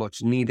so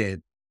much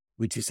needed,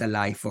 which is a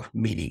life of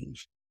meaning.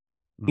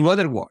 In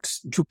other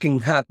words, you can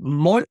have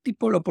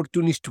multiple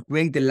opportunities to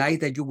create the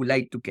life that you would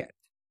like to get.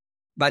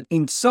 But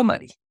in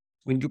summary,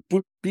 when you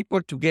put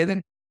people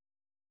together,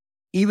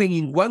 even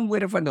in one way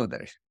or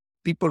another,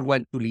 people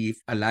want to live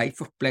a life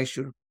of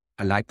pleasure,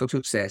 a life of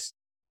success,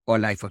 or a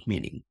life of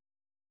meaning.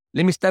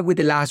 Let me start with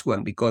the last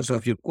one because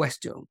of your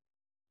question.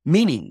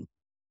 Meaning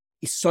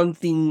is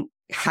something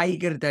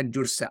higher than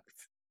yourself.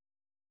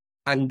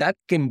 And that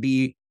can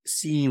be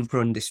seen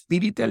from the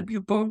spiritual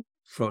viewpoint,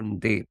 from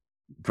the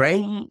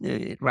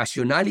brain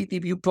rationality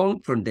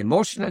viewpoint, from the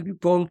emotional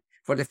viewpoint,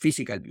 from the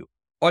physical view.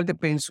 All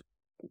depends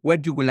where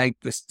you would like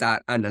to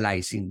start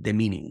analyzing the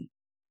meaning.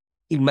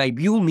 In my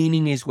view,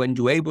 meaning is when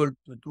you're able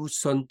to do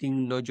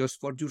something not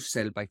just for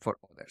yourself, but for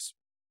others.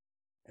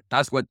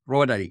 That's what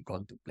Rotary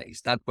come to play.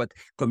 That's what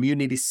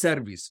community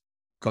service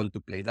come to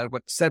play. That's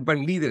what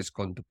servant leaders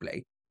come to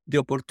play. The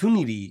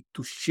opportunity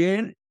to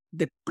share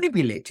the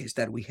privileges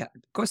that we have,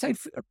 because I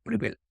feel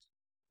privileged.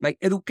 My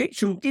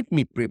education gives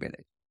me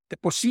privilege. The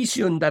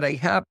position that I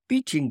have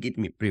teaching gives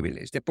me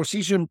privilege. The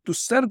position to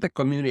serve the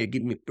community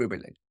gives me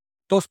privilege.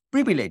 Those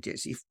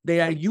privileges, if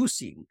they are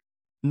using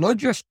not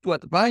just to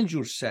advance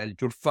yourself,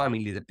 your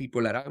family, the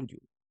people around you,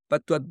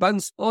 but to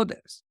advance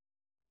others.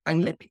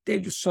 And let me tell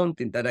you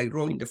something that I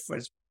wrote in the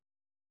first.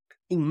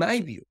 In my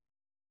view,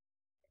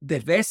 the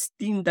best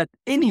thing that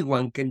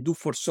anyone can do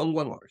for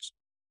someone else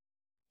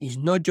is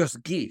not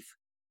just give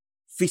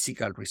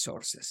physical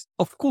resources.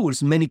 Of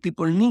course, many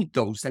people need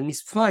those, and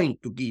it's fine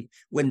to give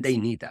when they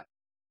need that.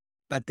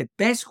 But the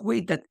best way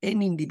that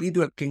any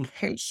individual can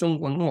help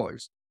someone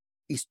else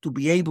is to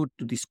be able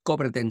to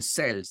discover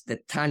themselves, the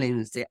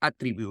talents, the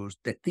attributes,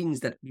 the things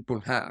that people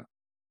have.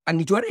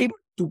 And if you are able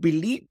to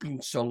believe in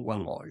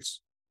someone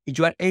else, if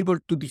you are able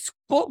to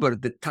discover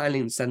the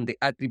talents and the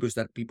attributes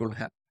that people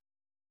have,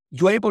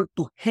 you are able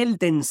to help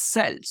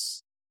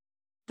themselves.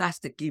 That's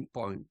the key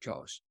point,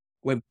 Josh.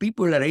 When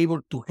people are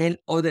able to help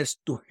others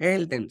to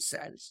help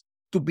themselves,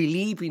 to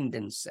believe in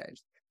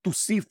themselves, to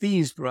see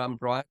things from a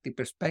proactive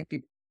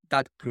perspective,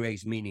 that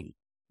creates meaning.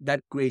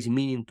 That creates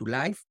meaning to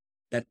life.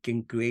 That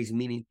can create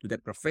meaning to the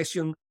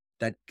profession.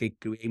 That can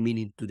create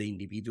meaning to the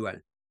individual.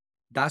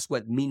 That's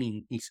what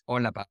meaning is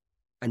all about.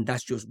 And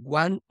that's just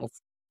one of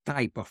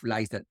type of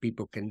life that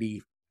people can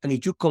live. And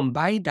if you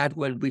combine that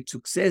one with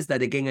success,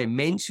 that again I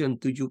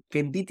mentioned to you,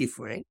 can be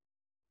different,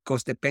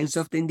 because depends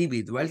of the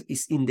individual,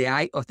 is in the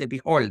eye of the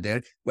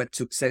beholder what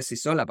success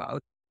is all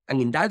about. And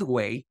in that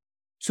way,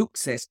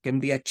 success can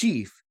be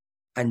achieved.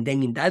 And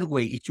then in that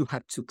way, if you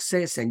have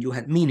success and you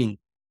have meaning,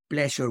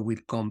 pleasure will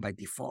come by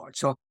default.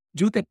 So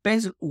you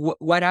depends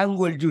what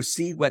angle you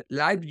see, what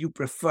life you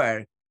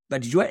prefer,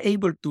 but you are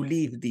able to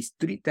live these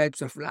 3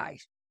 types of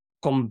life,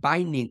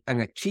 combining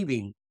and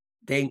achieving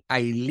then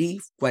I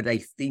live what I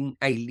think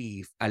I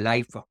live, a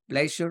life of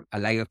pleasure, a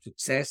life of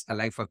success, a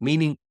life of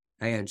meaning.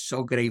 I am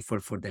so grateful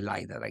for the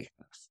life that I have.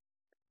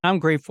 I'm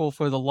grateful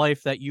for the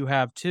life that you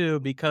have too,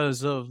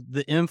 because of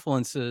the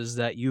influences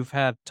that you've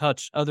had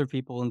touched other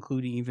people,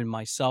 including even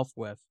myself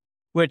with,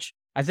 which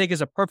I think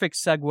is a perfect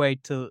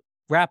segue to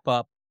wrap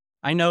up.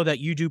 I know that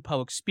you do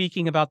public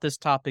speaking about this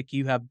topic.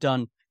 You have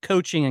done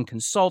coaching and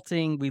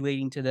consulting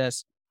relating to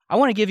this. I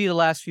want to give you the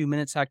last few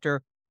minutes,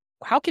 Hector.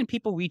 How can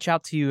people reach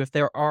out to you if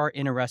they are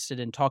interested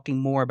in talking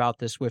more about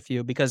this with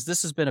you? Because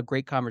this has been a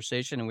great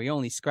conversation and we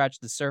only scratched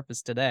the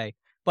surface today.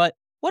 But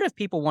what if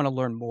people want to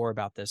learn more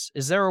about this?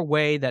 Is there a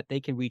way that they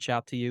can reach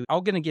out to you?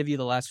 I'm going to give you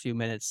the last few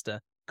minutes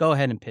to go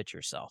ahead and pitch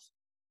yourself.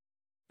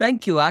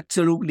 Thank you.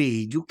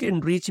 Absolutely. You can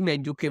reach me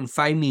and you can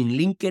find me in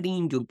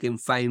LinkedIn. You can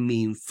find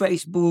me in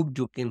Facebook.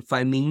 You can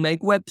find me in my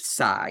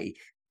website,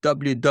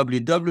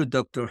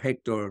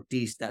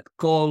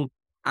 www.drhectorortiz.com.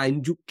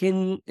 And you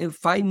can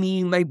find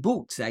me in my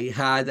books. I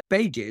had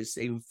pages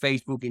in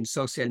Facebook, in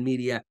social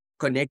media,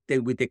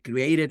 connected with the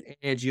creative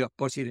energy of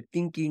positive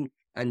thinking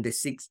and the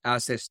 6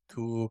 assets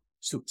to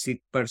succeed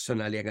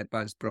personally and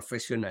advance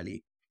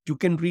professionally. You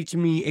can reach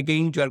me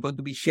again. You are going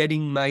to be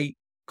sharing my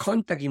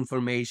contact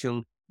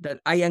information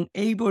that I am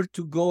able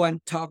to go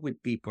and talk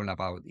with people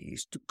about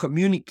this, to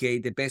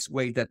communicate the best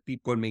way that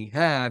people may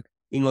have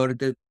in order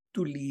to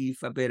live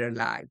a better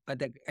life.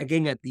 But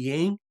again, at the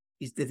end,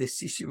 is the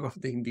decision of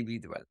the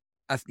individual.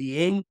 At the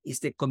end, is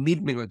the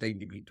commitment of the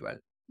individual.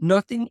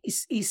 Nothing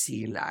is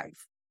easy in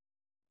life.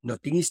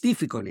 Nothing is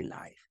difficult in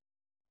life.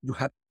 You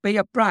have to pay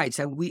a price,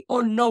 and we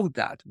all know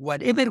that.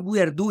 Whatever we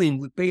are doing,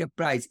 we pay a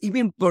price.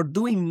 Even for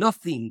doing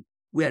nothing,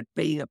 we are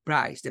paying a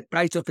price, the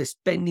price of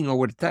spending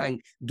our time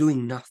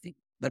doing nothing.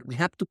 But we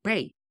have to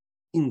pay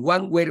in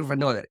one way or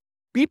another.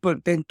 People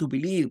tend to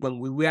believe when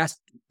we ask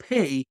to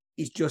pay,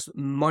 it's just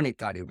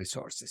monetary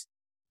resources.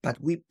 But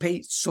we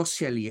pay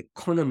socially,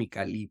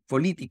 economically,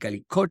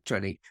 politically,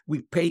 culturally.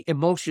 We pay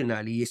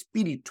emotionally,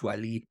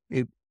 spiritually,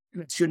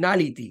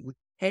 rationality. We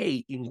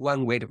pay in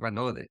one way or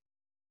another.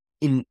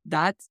 In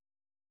that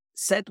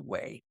set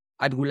way,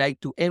 I would like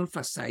to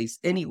emphasize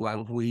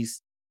anyone who is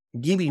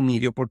giving me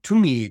the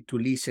opportunity to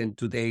listen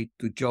today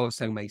to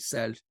Joss and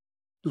myself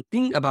to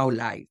think about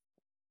life.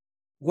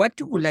 What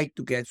you would like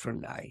to get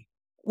from life?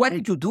 What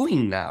are you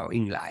doing now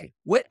in life?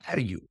 Where are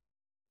you?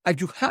 Are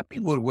you happy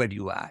with where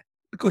you are?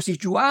 Because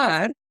if you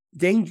are,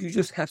 then you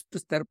just have to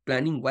start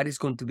planning what is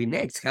going to be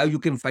next, how you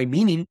can find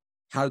meaning,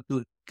 how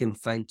you can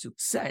find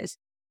success,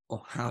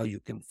 or how you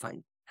can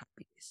find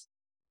happiness.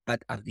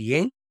 But at the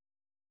end,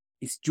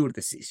 it's your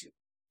decision.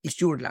 It's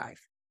your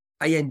life.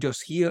 I am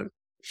just here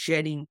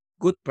sharing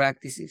good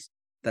practices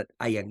that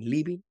I am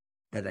living,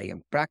 that I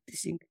am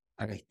practicing,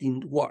 and I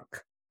think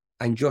work.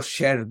 And just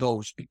share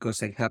those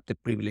because I have the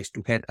privilege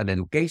to have an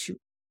education,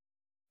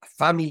 a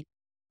family,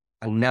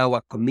 and now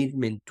a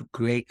commitment to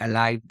create a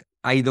life that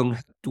I don't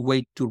have to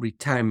wait to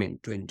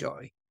retirement to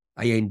enjoy.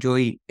 I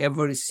enjoy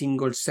every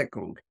single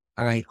second,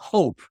 and I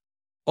hope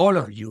all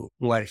of you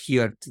who are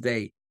here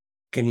today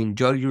can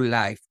enjoy your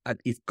life as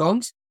it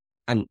comes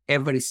and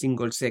every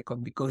single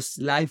second, because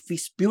life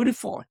is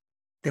beautiful.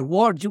 The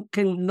world you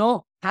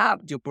cannot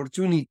have the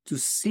opportunity to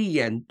see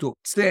and to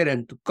observe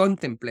and to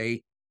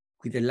contemplate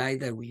with the life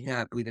that we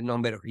have, with the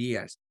number of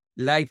years.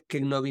 Life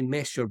cannot be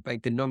measured by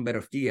the number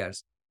of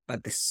years,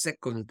 but the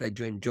seconds that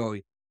you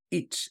enjoy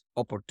each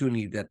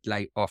opportunity that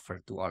life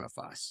offers to all of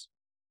us.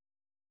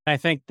 I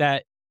think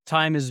that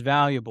time is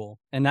valuable,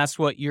 and that's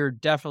what you're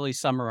definitely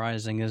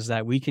summarizing, is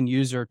that we can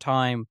use our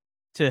time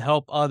to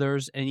help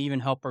others and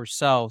even help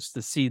ourselves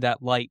to see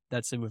that light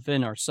that's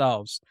within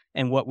ourselves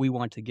and what we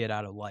want to get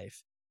out of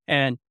life.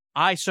 And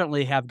I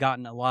certainly have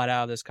gotten a lot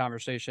out of this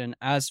conversation,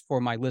 as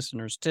for my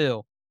listeners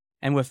too.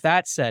 And with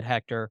that said,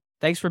 Hector,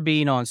 thanks for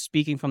being on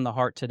Speaking from the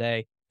Heart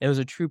today. It was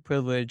a true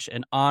privilege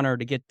and honor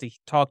to get to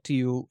talk to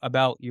you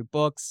about your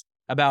books,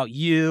 about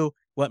you,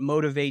 what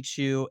motivates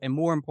you, and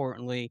more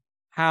importantly,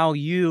 how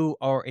you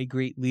are a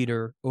great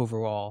leader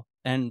overall.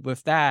 And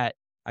with that,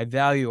 I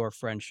value our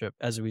friendship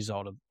as a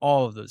result of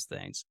all of those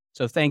things.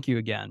 So thank you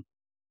again.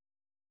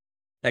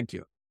 Thank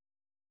you.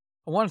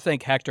 I want to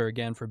thank Hector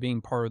again for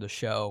being part of the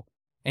show.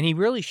 And he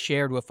really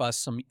shared with us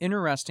some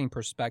interesting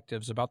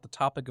perspectives about the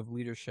topic of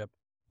leadership,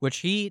 which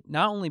he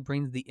not only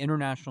brings the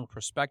international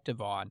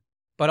perspective on,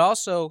 but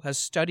also has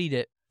studied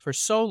it for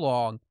so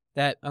long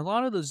that a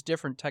lot of those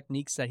different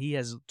techniques that he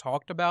has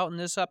talked about in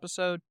this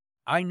episode,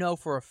 I know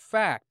for a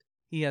fact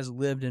he has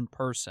lived in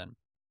person.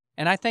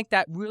 And I think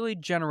that really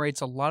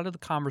generates a lot of the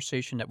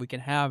conversation that we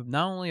can have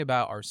not only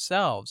about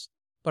ourselves,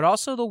 but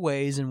also the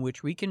ways in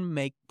which we can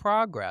make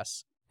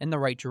progress in the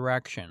right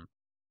direction.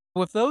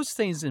 With those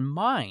things in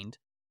mind,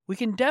 we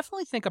can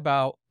definitely think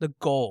about the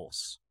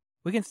goals.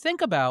 We can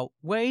think about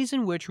ways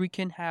in which we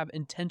can have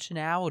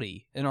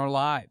intentionality in our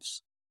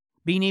lives,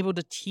 being able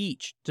to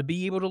teach, to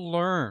be able to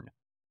learn.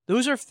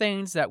 Those are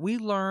things that we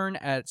learn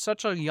at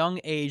such a young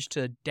age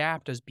to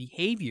adapt as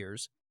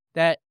behaviors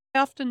that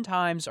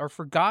oftentimes are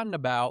forgotten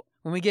about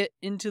when we get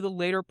into the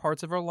later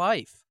parts of our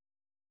life.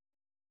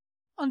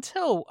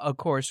 Until, of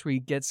course, we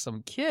get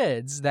some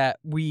kids that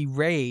we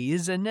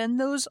raise, and then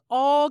those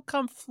all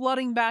come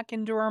flooding back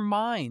into our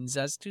minds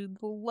as to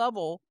the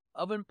level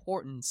of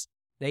importance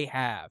they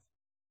have.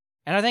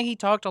 And I think he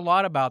talked a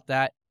lot about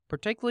that,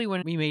 particularly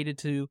when we made it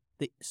to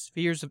the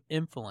spheres of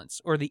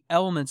influence, or the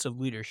elements of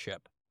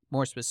leadership,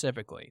 more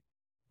specifically,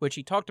 which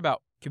he talked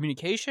about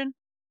communication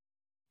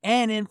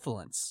and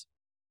influence.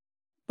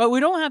 But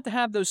we don't have to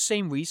have those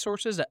same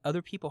resources that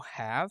other people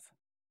have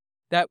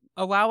that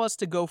allow us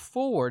to go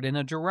forward in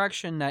a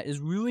direction that is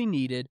really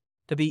needed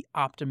to be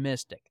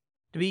optimistic,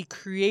 to be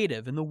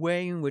creative in the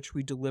way in which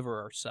we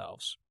deliver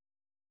ourselves.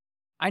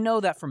 I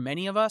know that for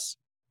many of us,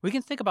 we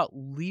can think about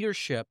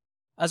leadership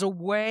as a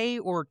way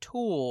or a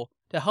tool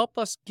to help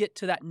us get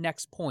to that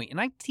next point. And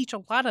I teach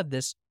a lot of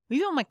this,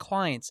 even with my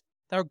clients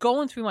that are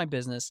going through my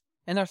business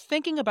and they're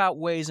thinking about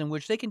ways in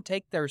which they can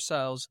take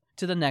themselves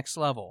to the next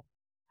level.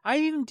 I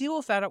even deal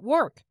with that at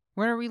work,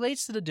 when it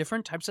relates to the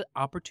different types of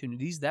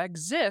opportunities that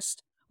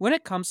exist when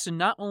it comes to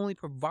not only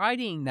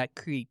providing that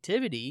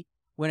creativity,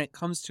 when it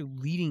comes to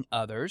leading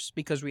others,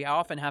 because we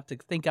often have to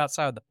think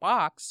outside of the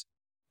box,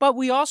 but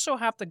we also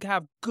have to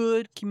have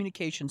good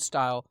communication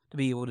style to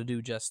be able to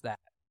do just that.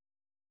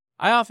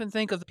 I often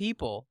think of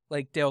people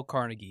like Dale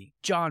Carnegie,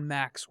 John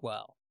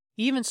Maxwell,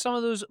 even some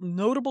of those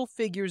notable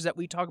figures that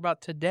we talk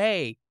about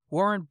today,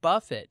 Warren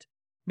Buffett,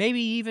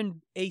 maybe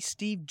even a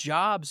Steve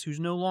Jobs who's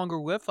no longer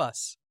with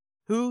us,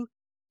 who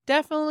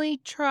definitely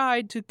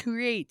tried to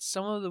create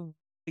some of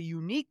the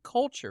unique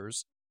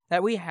cultures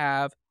that we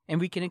have and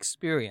we can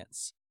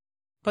experience.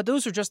 But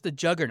those are just the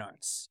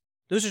juggernauts.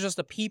 Those are just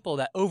the people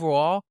that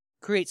overall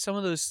create some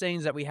of those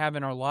things that we have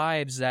in our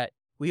lives that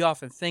we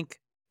often think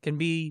can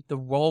be the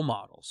role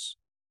models.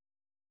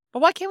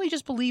 But why can't we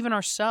just believe in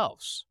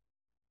ourselves?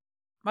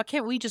 Why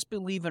can't we just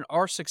believe in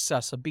our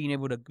success of being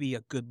able to be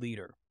a good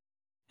leader?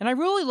 And I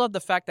really love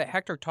the fact that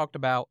Hector talked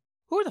about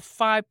who are the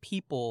 5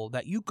 people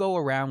that you go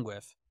around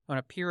with on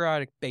a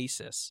periodic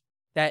basis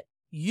that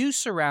you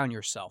surround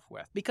yourself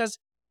with. Because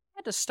I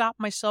had to stop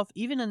myself,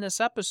 even in this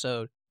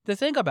episode, to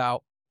think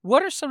about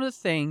what are some of the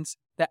things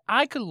that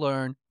I could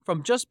learn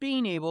from just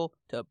being able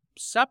to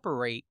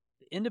separate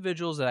the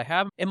individuals that I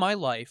have in my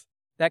life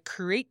that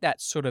create that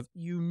sort of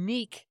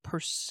unique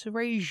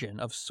persuasion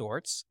of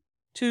sorts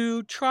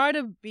to try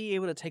to be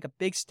able to take a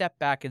big step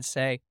back and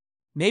say,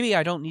 maybe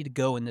I don't need to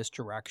go in this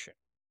direction.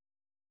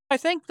 I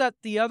think that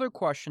the other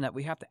question that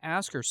we have to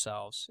ask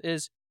ourselves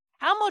is,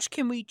 how much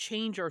can we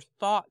change our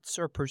thoughts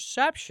or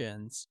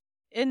perceptions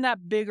in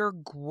that bigger,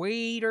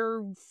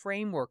 greater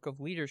framework of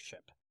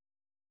leadership?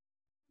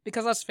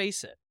 Because let's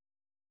face it,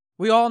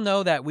 we all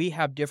know that we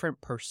have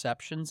different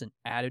perceptions and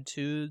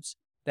attitudes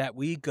that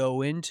we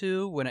go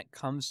into when it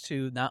comes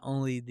to not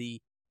only the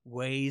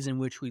ways in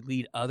which we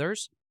lead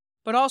others,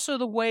 but also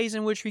the ways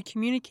in which we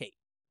communicate,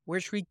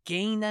 which we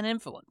gain that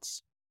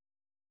influence.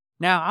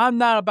 Now, I'm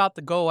not about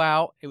to go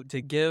out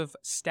to give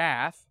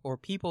staff or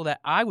people that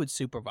I would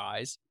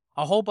supervise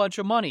a whole bunch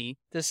of money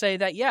to say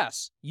that,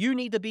 yes, you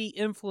need to be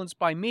influenced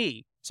by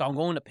me, so I'm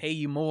going to pay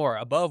you more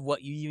above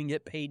what you even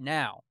get paid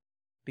now,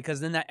 because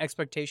then that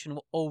expectation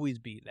will always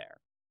be there.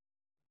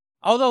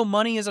 Although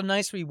money is a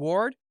nice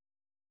reward,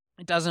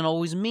 it doesn't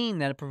always mean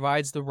that it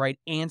provides the right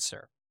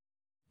answer.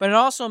 But it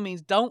also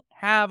means don't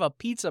have a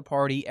pizza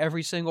party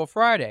every single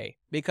Friday,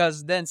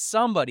 because then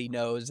somebody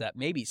knows that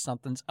maybe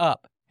something's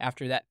up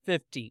after that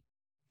 15th,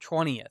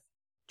 20th,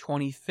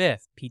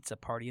 25th pizza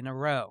party in a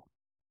row.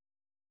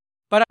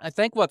 But I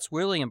think what's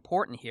really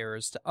important here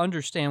is to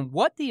understand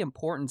what the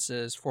importance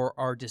is for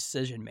our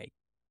decision making.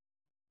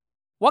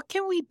 What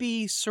can we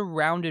be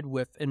surrounded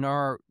with in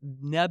our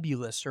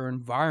nebulous or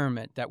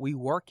environment that we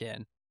work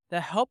in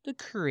that help to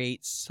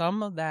create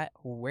some of that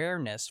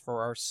awareness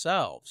for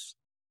ourselves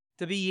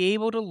to be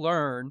able to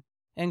learn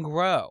and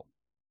grow?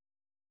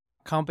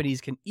 Companies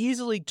can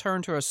easily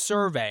turn to a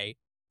survey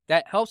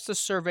that helps to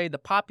survey the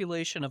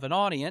population of an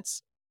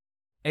audience,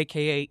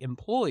 aka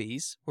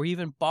employees, or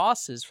even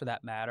bosses for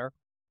that matter,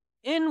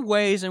 in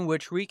ways in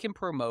which we can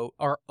promote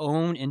our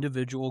own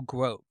individual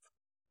growth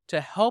to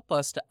help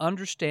us to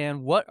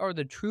understand what are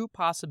the true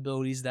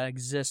possibilities that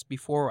exist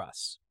before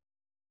us.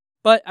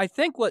 But I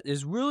think what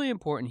is really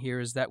important here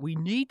is that we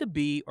need to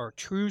be our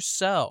true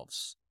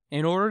selves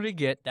in order to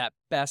get that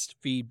best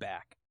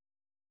feedback.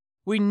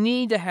 We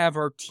need to have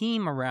our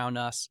team around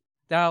us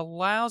that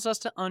allows us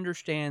to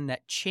understand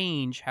that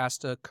change has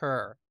to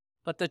occur.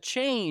 But the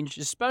change,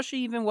 especially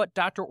even what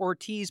Dr.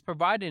 Ortiz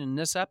provided in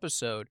this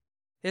episode,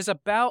 is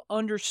about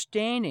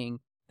understanding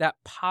that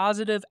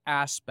positive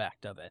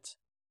aspect of it,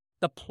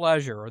 the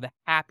pleasure or the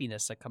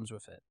happiness that comes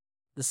with it,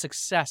 the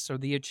success or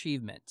the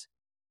achievement,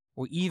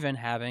 or even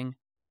having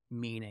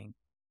meaning.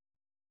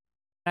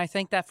 And I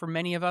think that for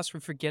many of us,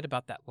 we forget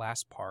about that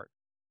last part,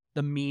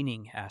 the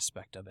meaning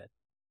aspect of it,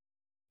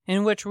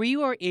 in which we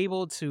are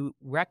able to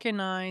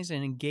recognize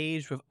and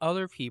engage with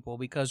other people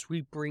because we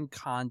bring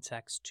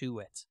context to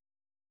it.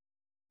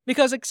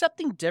 Because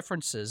accepting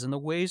differences in the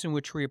ways in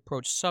which we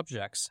approach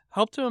subjects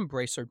help to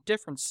embrace our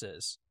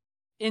differences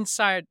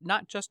inside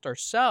not just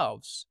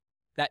ourselves,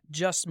 that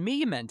just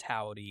me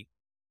mentality,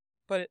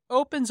 but it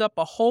opens up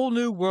a whole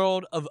new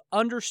world of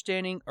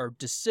understanding our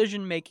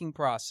decision-making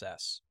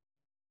process.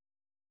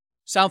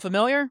 Sound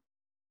familiar?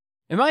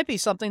 It might be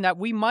something that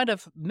we might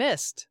have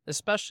missed,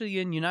 especially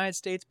in United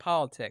States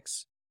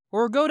politics,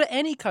 or go to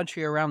any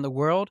country around the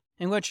world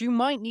in which you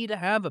might need to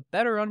have a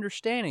better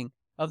understanding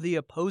of the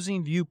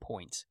opposing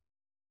viewpoint,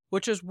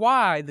 which is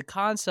why the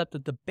concept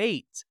of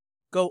debates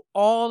go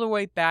all the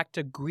way back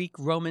to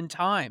Greek-Roman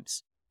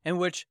times, in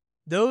which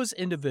those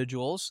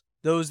individuals,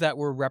 those that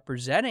were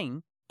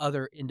representing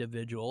other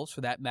individuals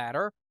for that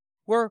matter,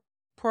 were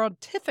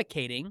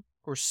pontificating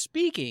or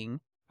speaking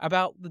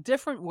about the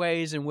different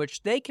ways in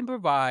which they can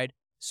provide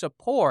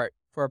support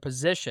for a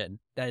position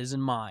that is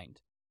in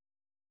mind.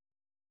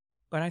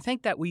 But I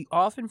think that we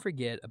often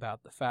forget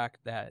about the fact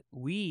that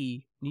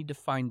we need to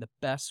find the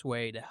best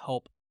way to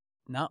help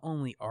not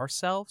only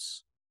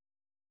ourselves,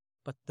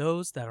 but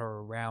those that are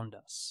around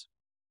us,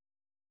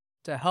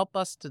 to help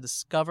us to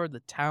discover the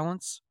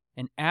talents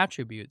and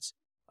attributes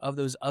of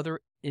those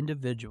other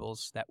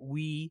individuals that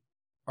we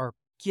are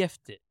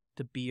gifted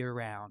to be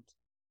around.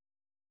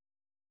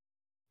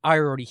 I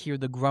already hear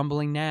the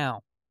grumbling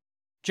now.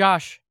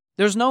 Josh,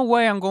 there's no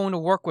way I'm going to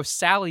work with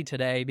Sally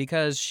today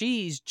because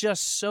she's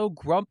just so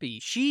grumpy.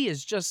 She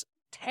is just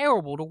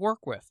terrible to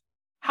work with.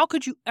 How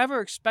could you ever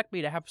expect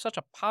me to have such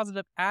a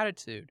positive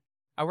attitude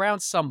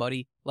around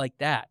somebody like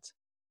that?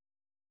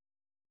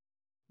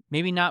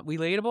 Maybe not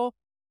relatable?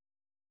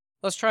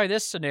 Let's try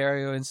this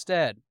scenario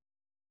instead.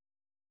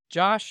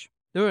 Josh,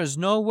 there is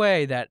no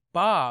way that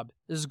Bob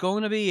is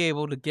going to be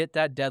able to get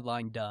that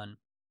deadline done.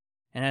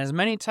 And as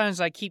many times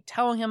as I keep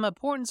telling him the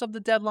importance of the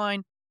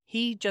deadline,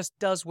 he just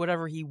does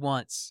whatever he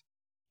wants.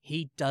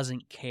 He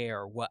doesn't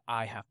care what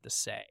I have to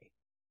say.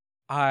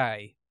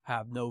 I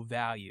have no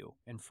value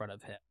in front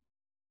of him.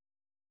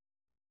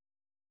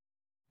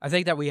 I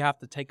think that we have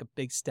to take a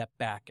big step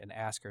back and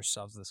ask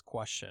ourselves this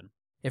question.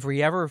 If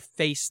we ever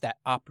face that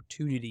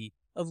opportunity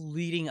of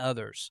leading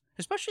others,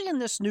 especially in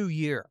this new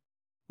year,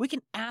 we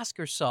can ask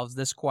ourselves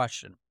this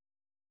question.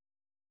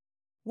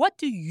 What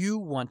do you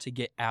want to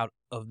get out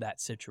of that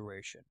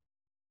situation?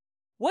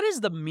 What is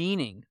the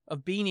meaning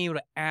of being able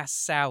to ask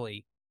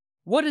Sally,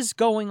 what is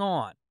going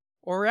on?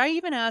 Or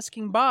even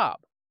asking Bob,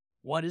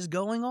 what is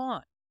going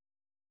on?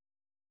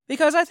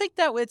 Because I think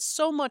that it's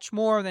so much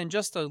more than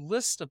just a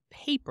list of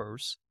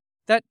papers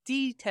that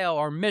detail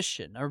our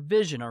mission, our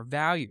vision, our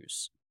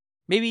values.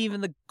 Maybe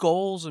even the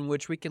goals in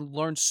which we can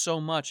learn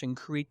so much and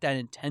create that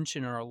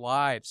intention in our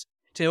lives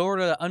in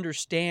order to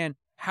understand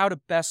how to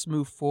best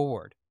move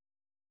forward.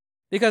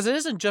 Because it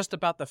isn't just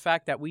about the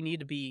fact that we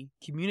need to be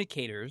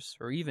communicators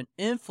or even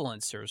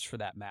influencers for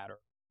that matter,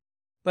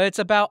 but it's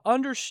about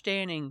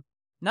understanding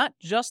not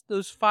just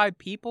those 5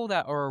 people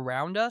that are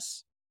around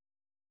us,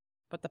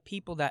 but the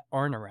people that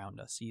aren't around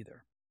us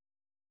either.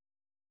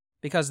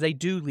 Because they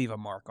do leave a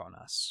mark on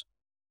us.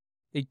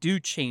 They do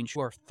change who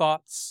our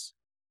thoughts,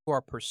 who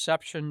our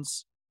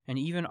perceptions, and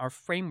even our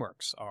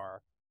frameworks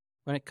are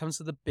when it comes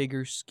to the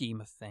bigger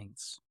scheme of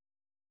things.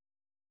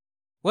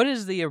 What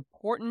is the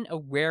important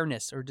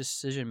awareness or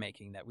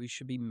decision-making that we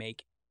should be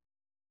making?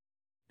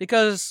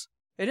 Because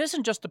it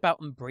isn't just about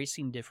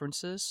embracing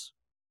differences,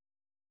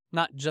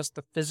 not just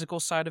the physical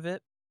side of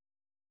it.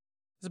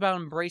 It's about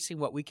embracing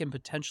what we can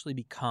potentially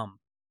become.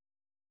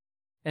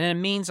 And it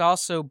means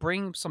also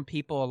bring some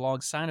people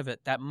alongside of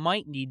it that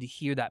might need to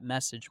hear that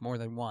message more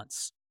than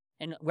once,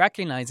 and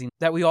recognizing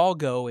that we all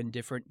go in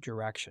different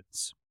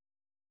directions.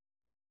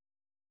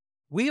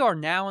 We are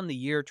now in the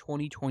year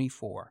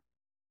 2024.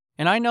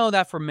 And I know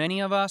that for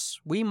many of us,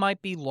 we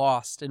might be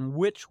lost in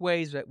which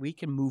ways that we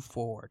can move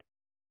forward.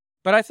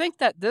 But I think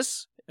that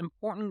this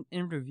important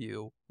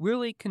interview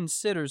really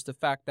considers the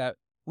fact that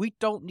we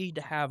don't need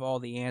to have all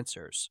the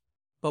answers.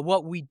 But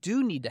what we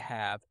do need to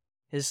have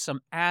is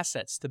some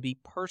assets to be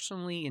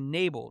personally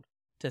enabled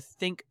to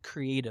think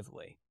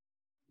creatively.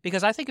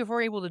 Because I think if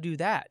we're able to do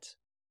that,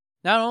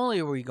 not only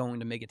are we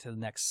going to make it to the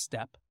next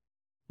step,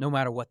 no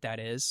matter what that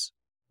is,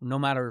 no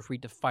matter if we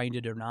defined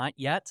it or not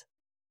yet,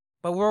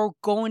 but we're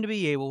going to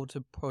be able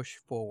to push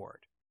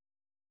forward.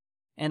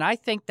 And I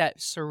think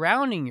that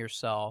surrounding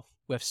yourself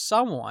with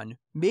someone,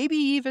 maybe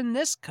even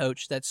this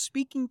coach that's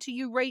speaking to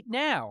you right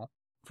now,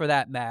 for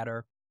that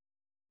matter,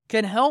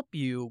 can help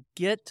you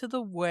get to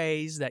the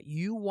ways that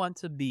you want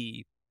to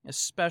be,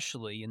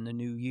 especially in the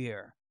new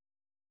year.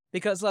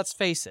 Because let's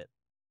face it,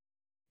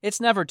 it's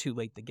never too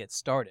late to get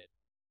started.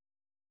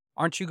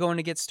 Aren't you going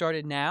to get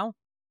started now?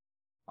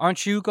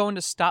 Aren't you going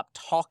to stop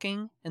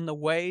talking in the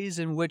ways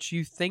in which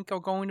you think are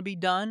going to be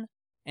done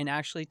and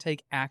actually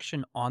take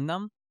action on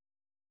them?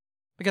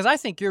 Because I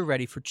think you're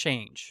ready for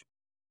change.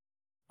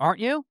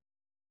 Aren't you?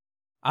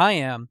 I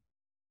am,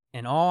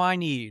 and all I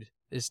need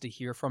is to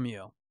hear from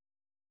you.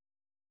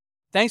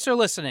 Thanks for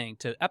listening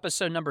to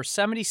episode number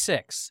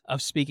 76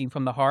 of Speaking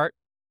from the Heart,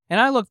 and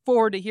I look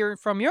forward to hearing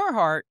from your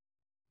heart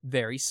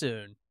very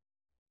soon.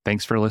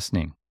 Thanks for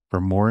listening.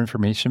 For more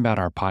information about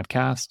our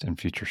podcast and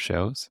future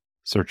shows,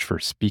 search for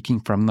Speaking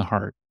from the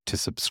Heart to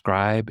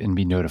subscribe and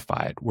be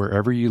notified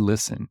wherever you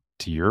listen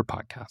to your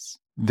podcasts.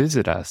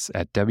 Visit us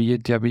at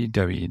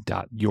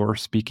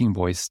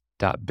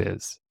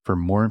www.yourspeakingvoice.biz for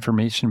more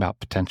information about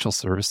potential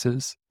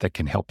services that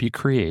can help you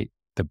create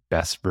the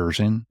best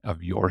version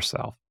of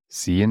yourself.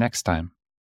 See you next time.